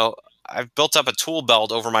 So, you know, I've built up a tool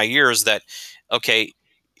belt over my years that, okay,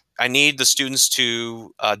 I need the students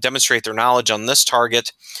to demonstrate their knowledge on this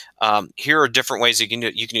target. Here are different ways you can do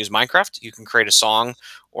it. You can use Minecraft. You can create a song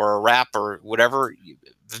or a rap or whatever,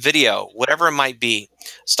 video, whatever it might be,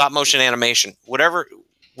 stop motion animation, whatever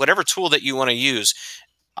tool that you want to use.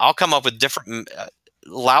 I'll come up with different,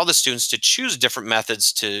 allow the students to choose different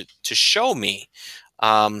methods to show me.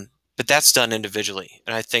 But that's done individually.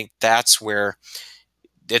 And I think that's where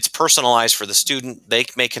it's personalized for the student. They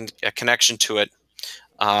can make a connection to it.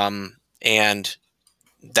 And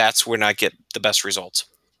that's when I get the best results.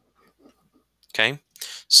 Okay.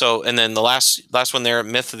 So, and then the last one there,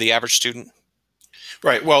 myth of the average student.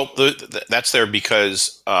 Right. Well, that's there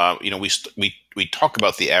because you know, we talk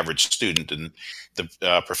about the average student and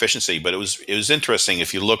the proficiency, but it was interesting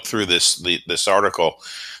if you look through this article.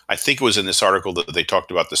 I think it was in this article that they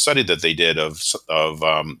talked about the study that they did of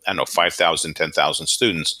I don't know, 5,000, 10,000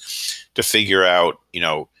 students to figure out, you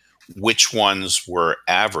know, which ones were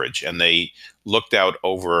average, and they looked out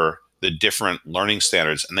over the different learning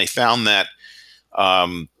standards, and they found that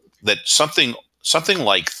that something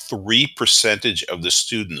like 3% of the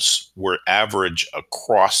students were average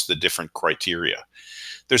across the different criteria.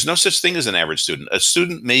 There's no such thing as an average student. A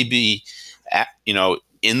student may be at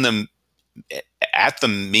the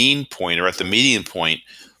mean point or at the median point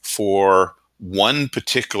for one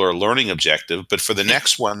particular learning objective, but for the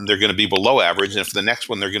next one, they're going to be below average. And for the next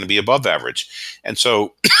one, they're going to be above average. And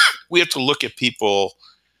so we have to look at people,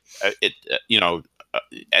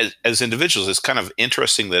 as individuals. It's kind of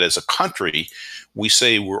interesting that as a country, we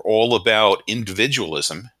say we're all about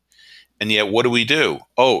individualism. And yet what do?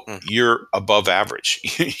 Oh, you're above average.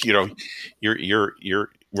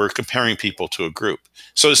 We're comparing people to a group.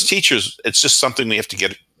 So as teachers, it's just something we have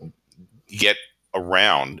to get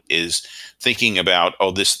around, is thinking about,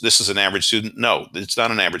 oh, this is an average student. No, it's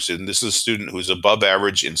not an average student. This is a student who's above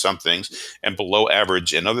average in some things and below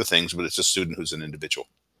average in other things, but it's a student who's an individual.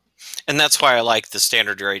 And that's why I like the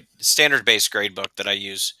standard-based grade book that I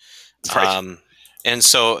use. Right. And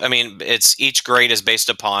so, I mean, it's each grade is based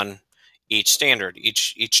upon each standard,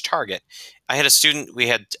 each target. I had a student,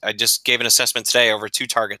 I just gave an assessment today over 2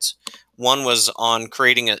 targets. One was on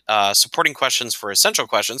creating supporting questions for essential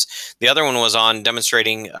questions. The other one was on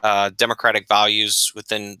demonstrating democratic values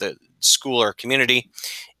within the school or community.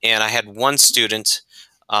 And I had one student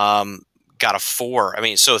got a 4. I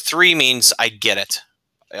mean, so 3 means I get it.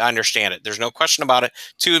 I understand it. There's no question about it.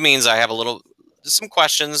 2 means I have some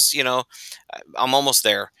questions, I'm almost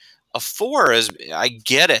there. A 4 is, I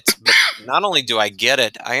get it, but not only do I get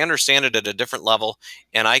it, I understand it at a different level,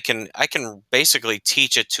 and I can basically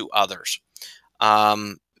teach it to others.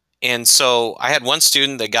 And so I had one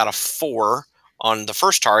student that got a 4 on the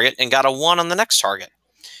first target and got a 1 on the next target.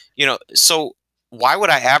 So why would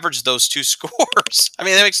I average those two scores? I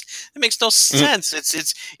mean, that makes no sense.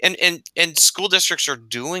 It's and school districts are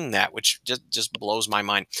doing that, which just blows my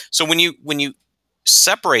mind. So when you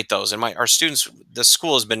separate those, and our students, the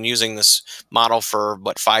school has been using this model for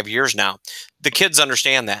 5 years now. The kids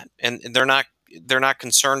understand that, and they're not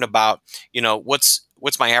concerned about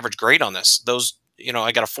what's my average grade on this. Those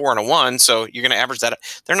I got a 4 and a 1, so you're going to average that.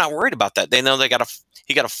 They're not worried about that. They know he got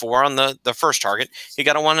a 4 on the first target, he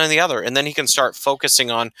got a 1 on the other, and then he can start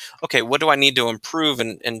focusing on, okay, what do I need to improve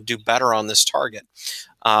and do better on this target.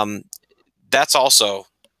 That's also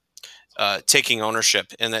taking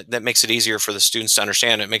ownership, and that makes it easier for the students to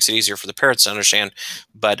understand. It makes it easier for the parents to understand,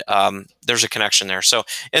 but there's a connection there. So,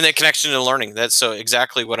 and the connection to learning, that's so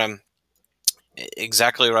exactly what I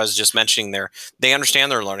was just mentioning there. They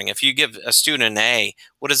understand their learning. If you give a student an A,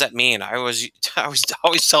 what does that mean? I always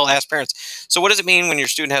ask parents, so what does it mean when your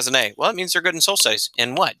student has an A? Well, it means they're good in social studies.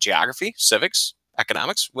 In what? Geography, civics,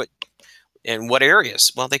 economics? What? In what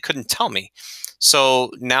areas? Well, they couldn't tell me. So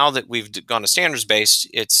now that we've gone to standards based,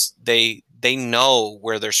 it's they know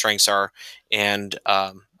where their strengths are and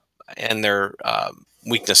their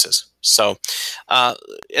weaknesses. So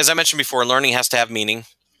as I mentioned before, learning has to have meaning.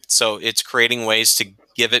 So it's creating ways to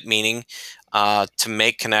give it meaning, to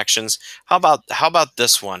make connections. How about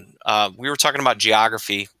this one? We were talking about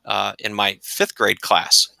geography in my 5th grade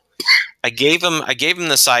class. I gave him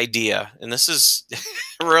this idea, and this is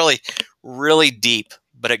really, really deep,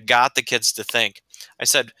 but it got the kids to think. I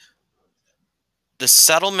said, the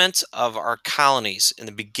settlement of our colonies in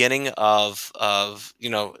the beginning of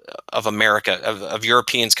America, of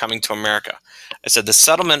Europeans coming to America. I said, the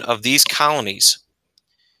settlement of these colonies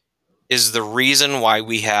is the reason why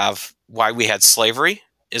we had slavery,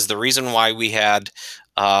 is the reason why we had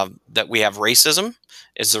that we have racism,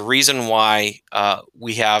 is the reason why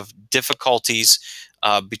we have difficulties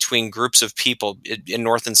between groups of people in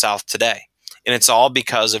North and South today. And it's all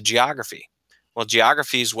because of geography. Well,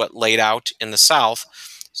 geography is what laid out in the South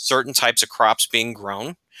certain types of crops being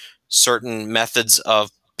grown, certain methods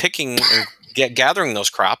of picking and gathering those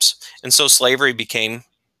crops. And so slavery became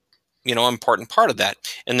an important part of that.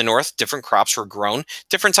 In the North, different crops were grown.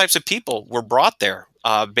 Different types of people were brought there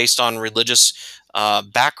based on religious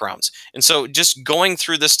backgrounds. And so just going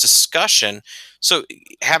through this discussion, so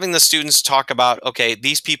having the students talk about, okay,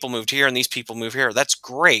 these people moved here and these people moved here, that's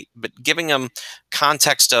great. But giving them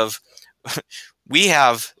context of,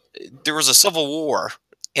 there was a civil war,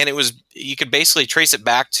 and you could basically trace it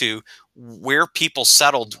back to where people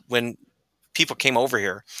settled when people came over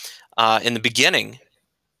here. In the beginning,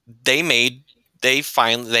 they made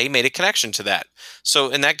a connection to that.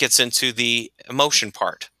 So, and that gets into the emotion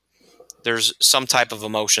part. There's some type of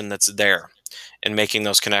emotion that's there in making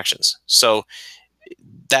those connections. So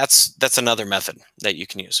that's another method that you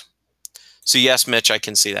can use. So yes, Mitch, I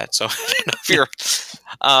can see that. So I don't know if you're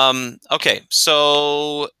okay.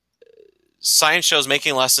 So science shows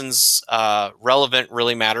making lessons relevant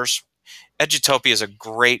really matters. Edutopia is a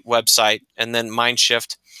great website, and then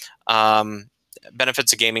Mindshift.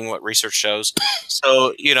 Benefits of gaming, what research shows.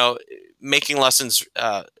 So, making lessons.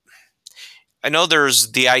 I know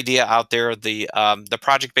there's the idea out there, the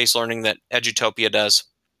project-based learning that Edutopia does,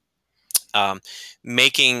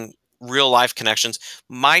 making real life connections.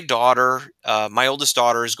 My daughter, my oldest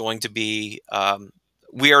daughter, is going to be.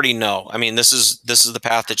 We already know. I mean, this is the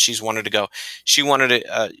path that she's wanted to go. She wanted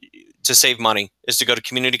to save money, is to go to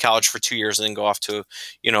community college for 2 years and then go off to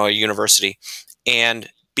a university. And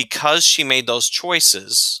because she made those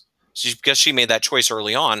choices, because she made that choice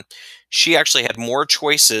early on, she actually had more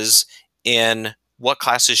choices in what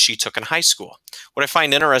classes she took in high school. What I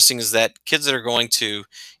find interesting is that kids that are going to,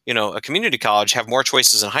 a community college have more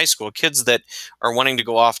choices in high school. Kids that are wanting to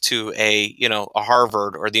go off to a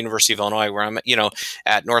Harvard or the University of Illinois, where I'm,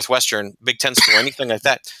 at Northwestern, Big Ten school, anything like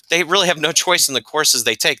that, they really have no choice in the courses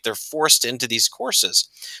they take. They're forced into these courses.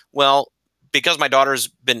 Well, because my daughter's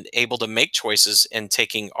been able to make choices in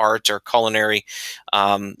taking art or culinary,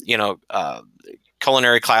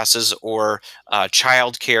 culinary classes or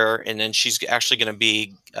childcare, and then she's actually going to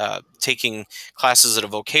be taking classes at a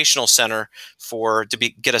vocational center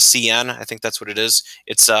get a CN. I think that's what it is.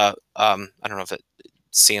 It's I don't know if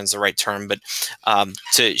CN's the right term, but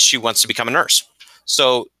she wants to become a nurse.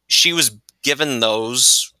 So she was given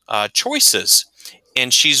those choices,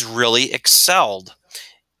 and she's really excelled.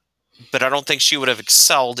 But I don't think she would have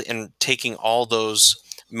excelled in taking all those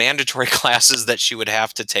mandatory classes that she would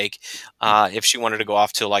have to take if she wanted to go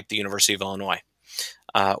off to like the University of Illinois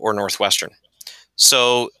or Northwestern.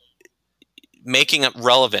 So making it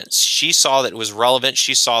relevant. She saw that it was relevant.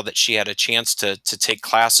 She saw that she had a chance to take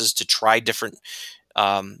classes, to try different,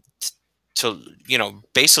 to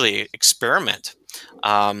basically experiment,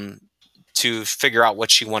 to figure out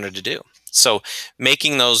what she wanted to do. So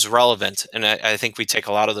making those relevant, and I think we take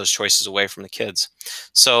a lot of those choices away from the kids.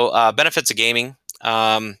 So benefits of gaming.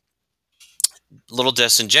 Little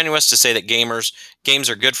disingenuous to say that games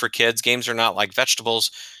are good for kids. Games are not like vegetables.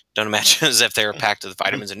 Don't imagine as if they are packed with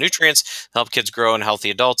vitamins and nutrients, help kids grow and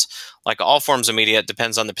healthy adults. Like all forms of media, it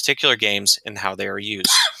depends on the particular games and how they are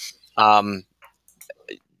used. There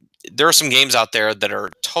are some games out there that are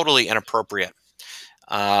totally inappropriate.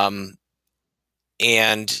 And,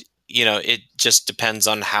 it just depends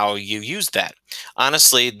on how you use that.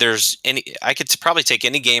 Honestly, I could probably take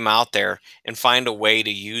any game out there and find a way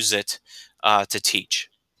to use it to teach.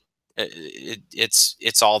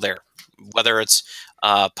 It's all there, whether it's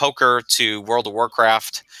poker to World of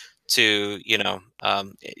Warcraft to Uno.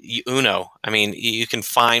 I mean, you can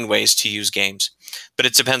find ways to use games, but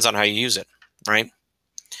it depends on how you use it, right?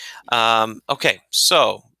 Okay,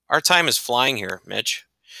 so our time is flying here, Mitch.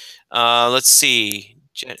 Let's see.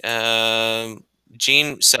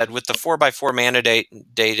 Gene said, with the 4x4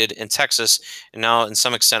 mandated in Texas and now in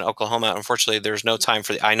some extent Oklahoma, unfortunately, there's no time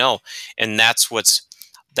for I know, and that's what's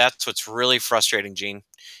really frustrating, Gene,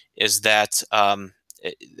 is that I'm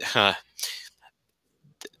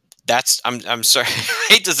sorry, I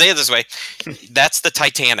hate to say it this way, that's the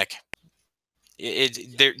Titanic.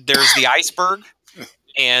 There's the iceberg,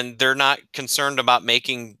 and they're not concerned about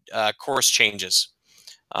making course changes.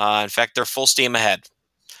 In fact, they're full steam ahead.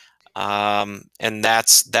 And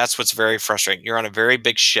that's what's very frustrating. You're on a very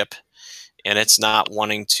big ship, and it's not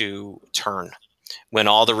wanting to turn when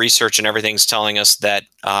all the research and everything's telling us that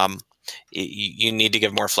you need to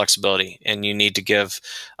give more flexibility, and you need to give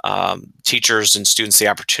teachers and students the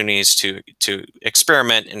opportunities to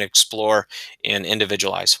experiment and explore and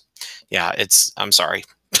individualize. Yeah, I'm sorry.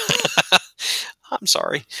 I'm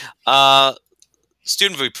sorry.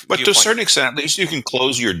 Student viewpoint. But to a certain extent, at least you can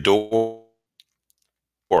close your door,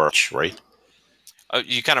 right?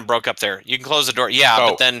 You kind of broke up there. You can close the door. Yeah,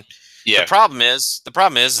 but then the problem is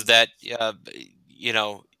that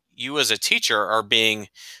you as a teacher are being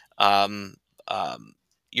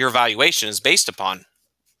your evaluation is based upon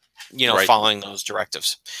right. following those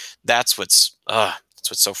directives. That's what's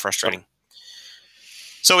so frustrating.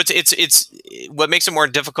 So it's what makes it more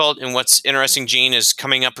difficult, and what's interesting, Gene, is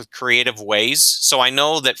coming up with creative ways. So I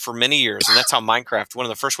know that for many years, and that's how Minecraft, one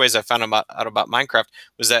of the first ways I found out about Minecraft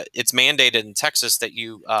was that it's mandated in Texas that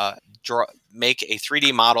you make a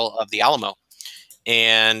 3D model of the Alamo.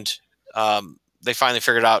 And they finally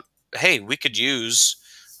figured out, hey, we could use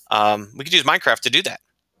Minecraft to do that.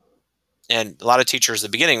 And a lot of teachers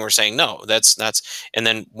at the beginning were saying, no, that's, and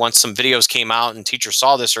then once some videos came out and teachers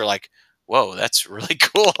saw this, are like, whoa, that's really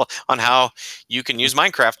cool on how you can use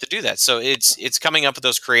Minecraft to do that. So it's coming up with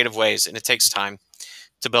those creative ways, and it takes time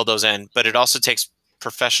to build those in, but it also takes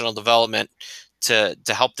professional development to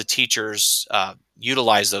help the teachers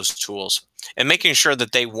utilize those tools, and making sure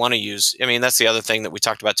that they want to use. I mean, that's the other thing that we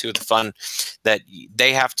talked about too, the fun, that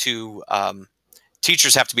they have to,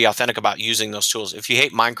 teachers have to be authentic about using those tools. If you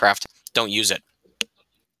hate Minecraft, don't use it.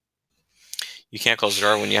 You can't close the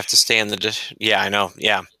door when you have to stay in the, yeah, I know.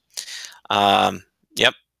 Yeah.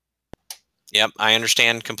 Yep. I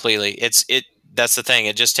understand completely. That's the thing.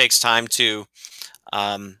 It just takes time to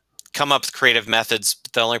come up with creative methods.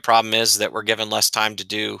 But the only problem is that we're given less time to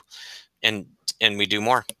do, and we do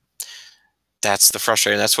more. That's the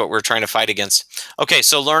frustrating. That's what we're trying to fight against. Okay,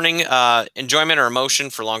 so learning, enjoyment or emotion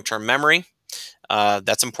for long-term memory.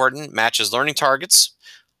 That's important. Matches learning targets.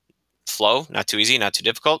 Flow, not too easy, not too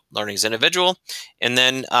difficult. Learning is individual. And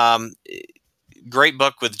then great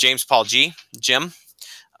book with James Paul Jim,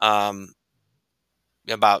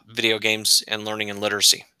 about video games and learning and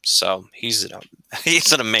literacy. So he's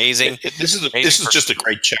an amazing. This is just a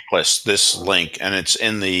great checklist. This link, and it's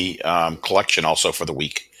in the collection also for the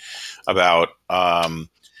week, about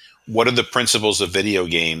what are the principles of video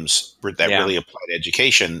games that really apply to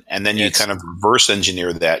education, and then you kind of reverse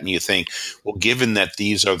engineer that, and you think, well, given that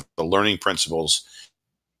these are the learning principles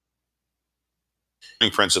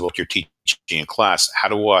you're teaching in class, how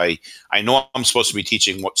do I know I'm supposed to be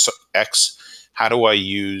teaching X, how do I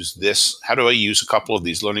use this? How do I use a couple of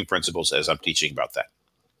these learning principles as I'm teaching about that?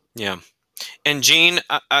 Yeah. And Gene,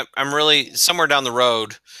 I'm really somewhere down the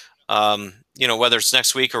road, whether it's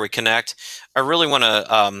next week or we connect, I really want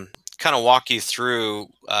to kind of walk you through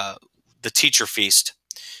the teacher feast.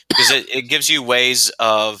 because it gives you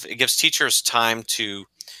it gives teachers time to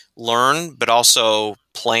learn, but also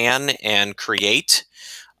plan and create.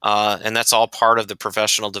 And that's all part of the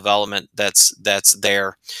professional development that's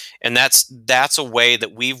there. And that's a way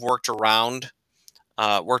that we've worked around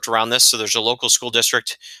this. So there's a local school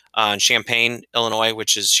district in Champaign, Illinois,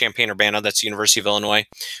 which is Champaign-Urbana. That's the University of Illinois,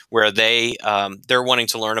 where they're wanting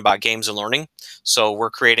to learn about games and learning. So we're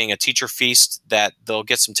creating a teacher feast that they'll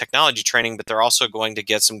get some technology training, but they're also going to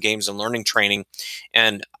get some games and learning training.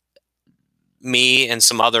 And me and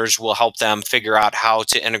some others will help them figure out how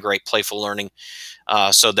to integrate playful learning,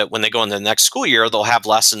 so that when they go into the next school year, they'll have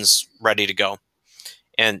lessons ready to go,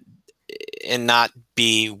 and not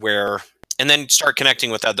be where. And then start connecting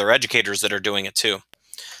with other educators that are doing it too.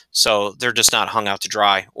 So they're just not hung out to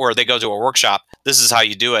dry. Or they go to a workshop, this is how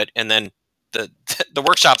you do it, and then the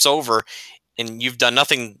workshop's over and you've done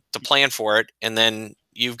nothing to plan for it, and then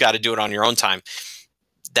you've got to do it on your own time.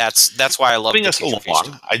 That's why I love moving us along.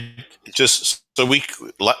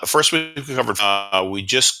 First we covered we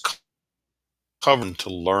just covered to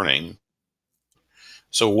learning.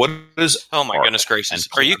 So what is oh my goodness gracious,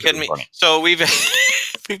 are you kidding me? So we don't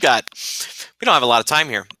have a lot of time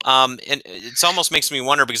here, and it almost makes me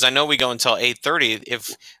wonder, because I know we go until 8:30. If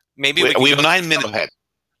maybe we have 9 minutes ahead.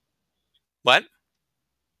 What?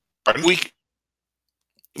 Pardon?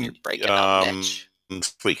 You're breaking up,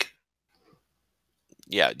 week.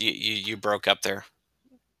 Yeah, you broke up there.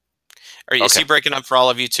 Is he breaking up for all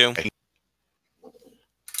of you too? Okay.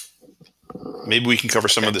 Maybe we can cover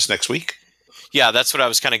some of this next week. Yeah, that's what I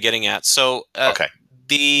was kind of getting at. So okay.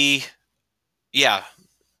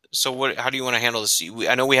 So how do you want to handle this?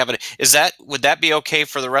 I know we have it. Would that be okay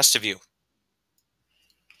for the rest of you?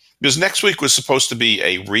 Because next week was supposed to be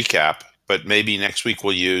a recap, but maybe next week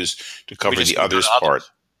we'll use to cover the others part.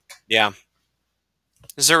 Yeah.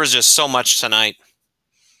 Because there was just so much tonight.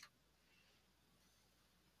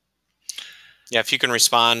 Yeah, if you can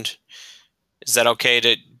respond, is that okay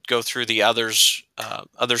to go through the others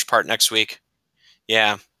part next week?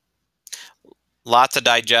 Yeah. Lot to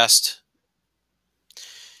digest.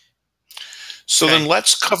 So then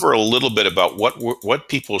let's cover a little bit about what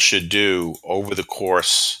people should do over the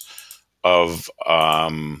course of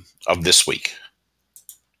this week.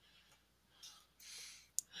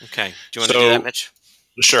 Okay. Do you want to do that, Mitch?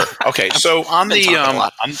 Sure. Okay. So on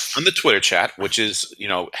the Twitter chat, which is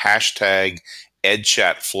hashtag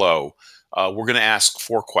EdchatFLO, we're going to ask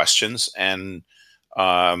 4 questions, and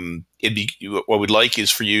what we'd like is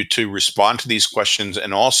for you to respond to these questions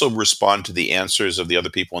and also respond to the answers of the other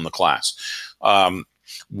people in the class.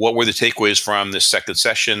 What were the takeaways from this second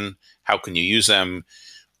session? How can you use them?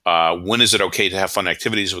 When is it okay to have fun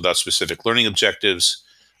activities without specific learning objectives?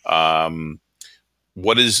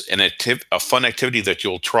 What is a fun activity that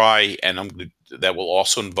you'll try and that will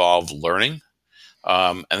also involve learning?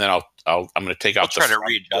 And then I'm going to take out try to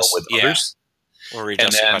readjust with others. We'll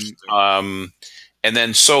readjust the question. And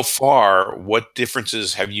then so far, what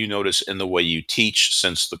differences have you noticed in the way you teach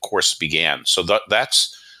since the course began? So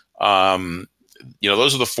that's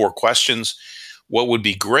those are the 4 questions. What would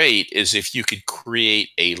be great is if you could create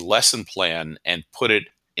a lesson plan and put it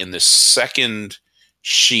in the second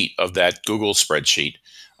sheet of that Google spreadsheet.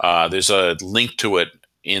 There's a link to it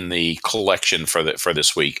in the collection for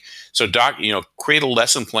this week. So create a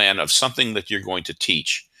lesson plan of something that you're going to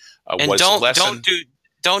teach. And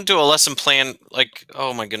don't do a lesson plan like,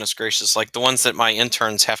 oh my goodness gracious, like the ones that my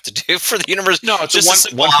interns have to do for the university. No, it's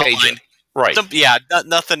just one page. Right.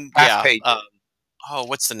 Nothing. Half page.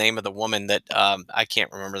 What's the name of the woman that I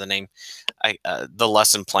can't remember the name? The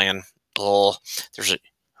lesson plan.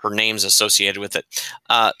 Her name's associated with it.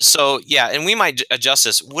 And we might adjust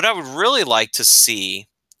this. What I would really like to see,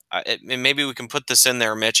 and maybe we can put this in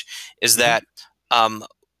there, Mitch, is that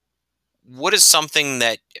what is something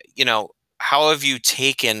that, how have you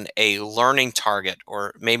taken a learning target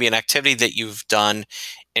or maybe an activity that you've done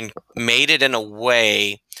and made it in a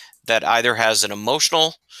way that either has an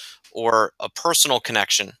emotional or a personal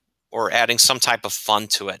connection or adding some type of fun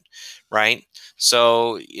to it, right?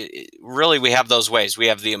 So really we have those ways. We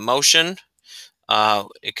have the emotion,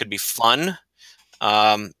 it could be fun,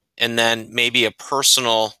 and then maybe a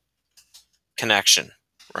personal connection,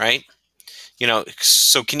 right?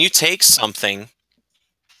 So can you take something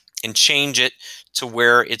and change it to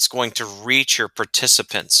where it's going to reach your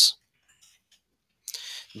participants?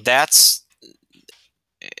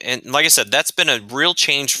 And like I said, that's been a real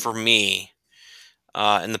change for me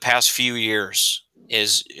in the past few years,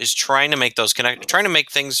 is trying to make those trying to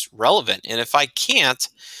make things relevant. And if I can't,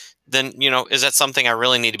 then, is that something I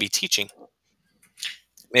really need to be teaching?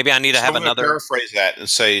 Maybe I need to So have I'm going to another. paraphrase that and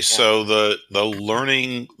say, so the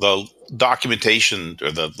learning, the documentation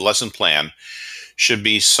or the lesson plan should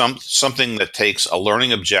be something that takes a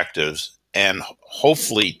learning objective and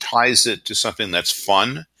hopefully ties it to something that's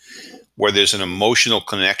fun, where there's an emotional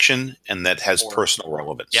connection and that has personal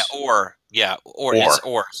relevance. Or so,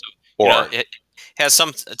 it has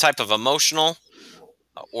some type of emotional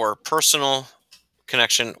or personal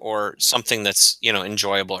connection or something that's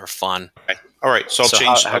enjoyable or fun. Okay. All right. So I'll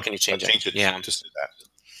change. How can you change it? To say that,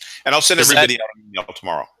 and I'll send everybody out an email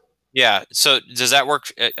tomorrow. Yeah. So does that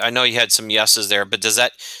work? I know you had some yeses there, but does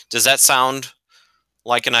that sound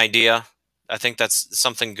like an idea? I think that's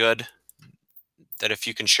something good that if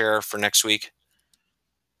you can share for next week.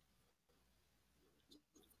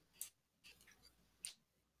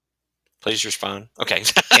 Please respond. Okay.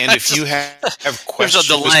 And if you have questions,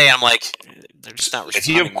 there's a delay. I'm like, they're just not responding. If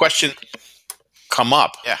you have questions, come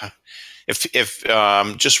up. Yeah. If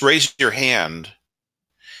just raise your hand,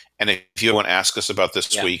 and if you want to ask us about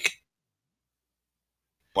this week,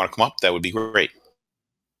 want to come up, that would be great.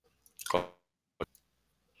 Cool.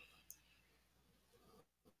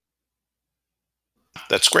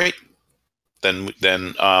 That's great. Then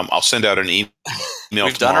I'll send out an email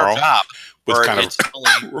We've tomorrow done our job with kind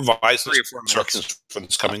of revised instructions for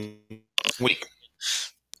this coming week.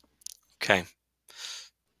 Okay.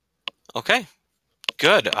 Okay.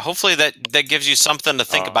 Good. Hopefully that gives you something to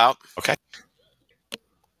think about. Okay.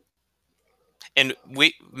 And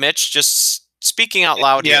Mitch, just speaking out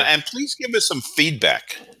loud here. here. And please give us some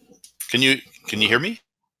feedback. Can you hear me?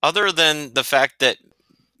 Other than the fact that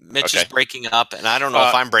Mitch is breaking up, and I don't know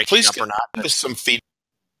if I'm breaking up or not. Please give us some feedback.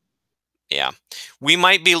 Yeah. We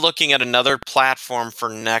might be looking at another platform for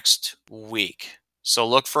next week. So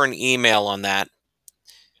look for an email on that,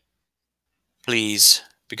 please.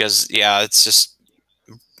 Because, it's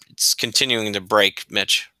continuing to break,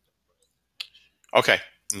 Mitch. Okay.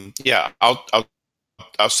 Yeah, I'll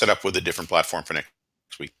set up with a different platform for next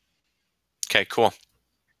week. Okay, cool.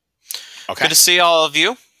 Okay. Good to see all of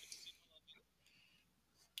you.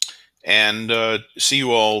 And see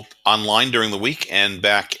you all online during the week and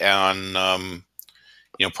back on,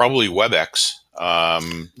 probably WebEx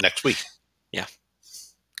next week. Yeah.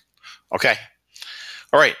 Okay.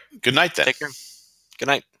 All right. Good night then. Take care. Good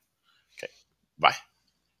night. Okay. Bye.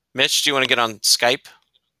 Mitch, do you want to get on Skype?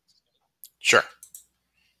 Sure.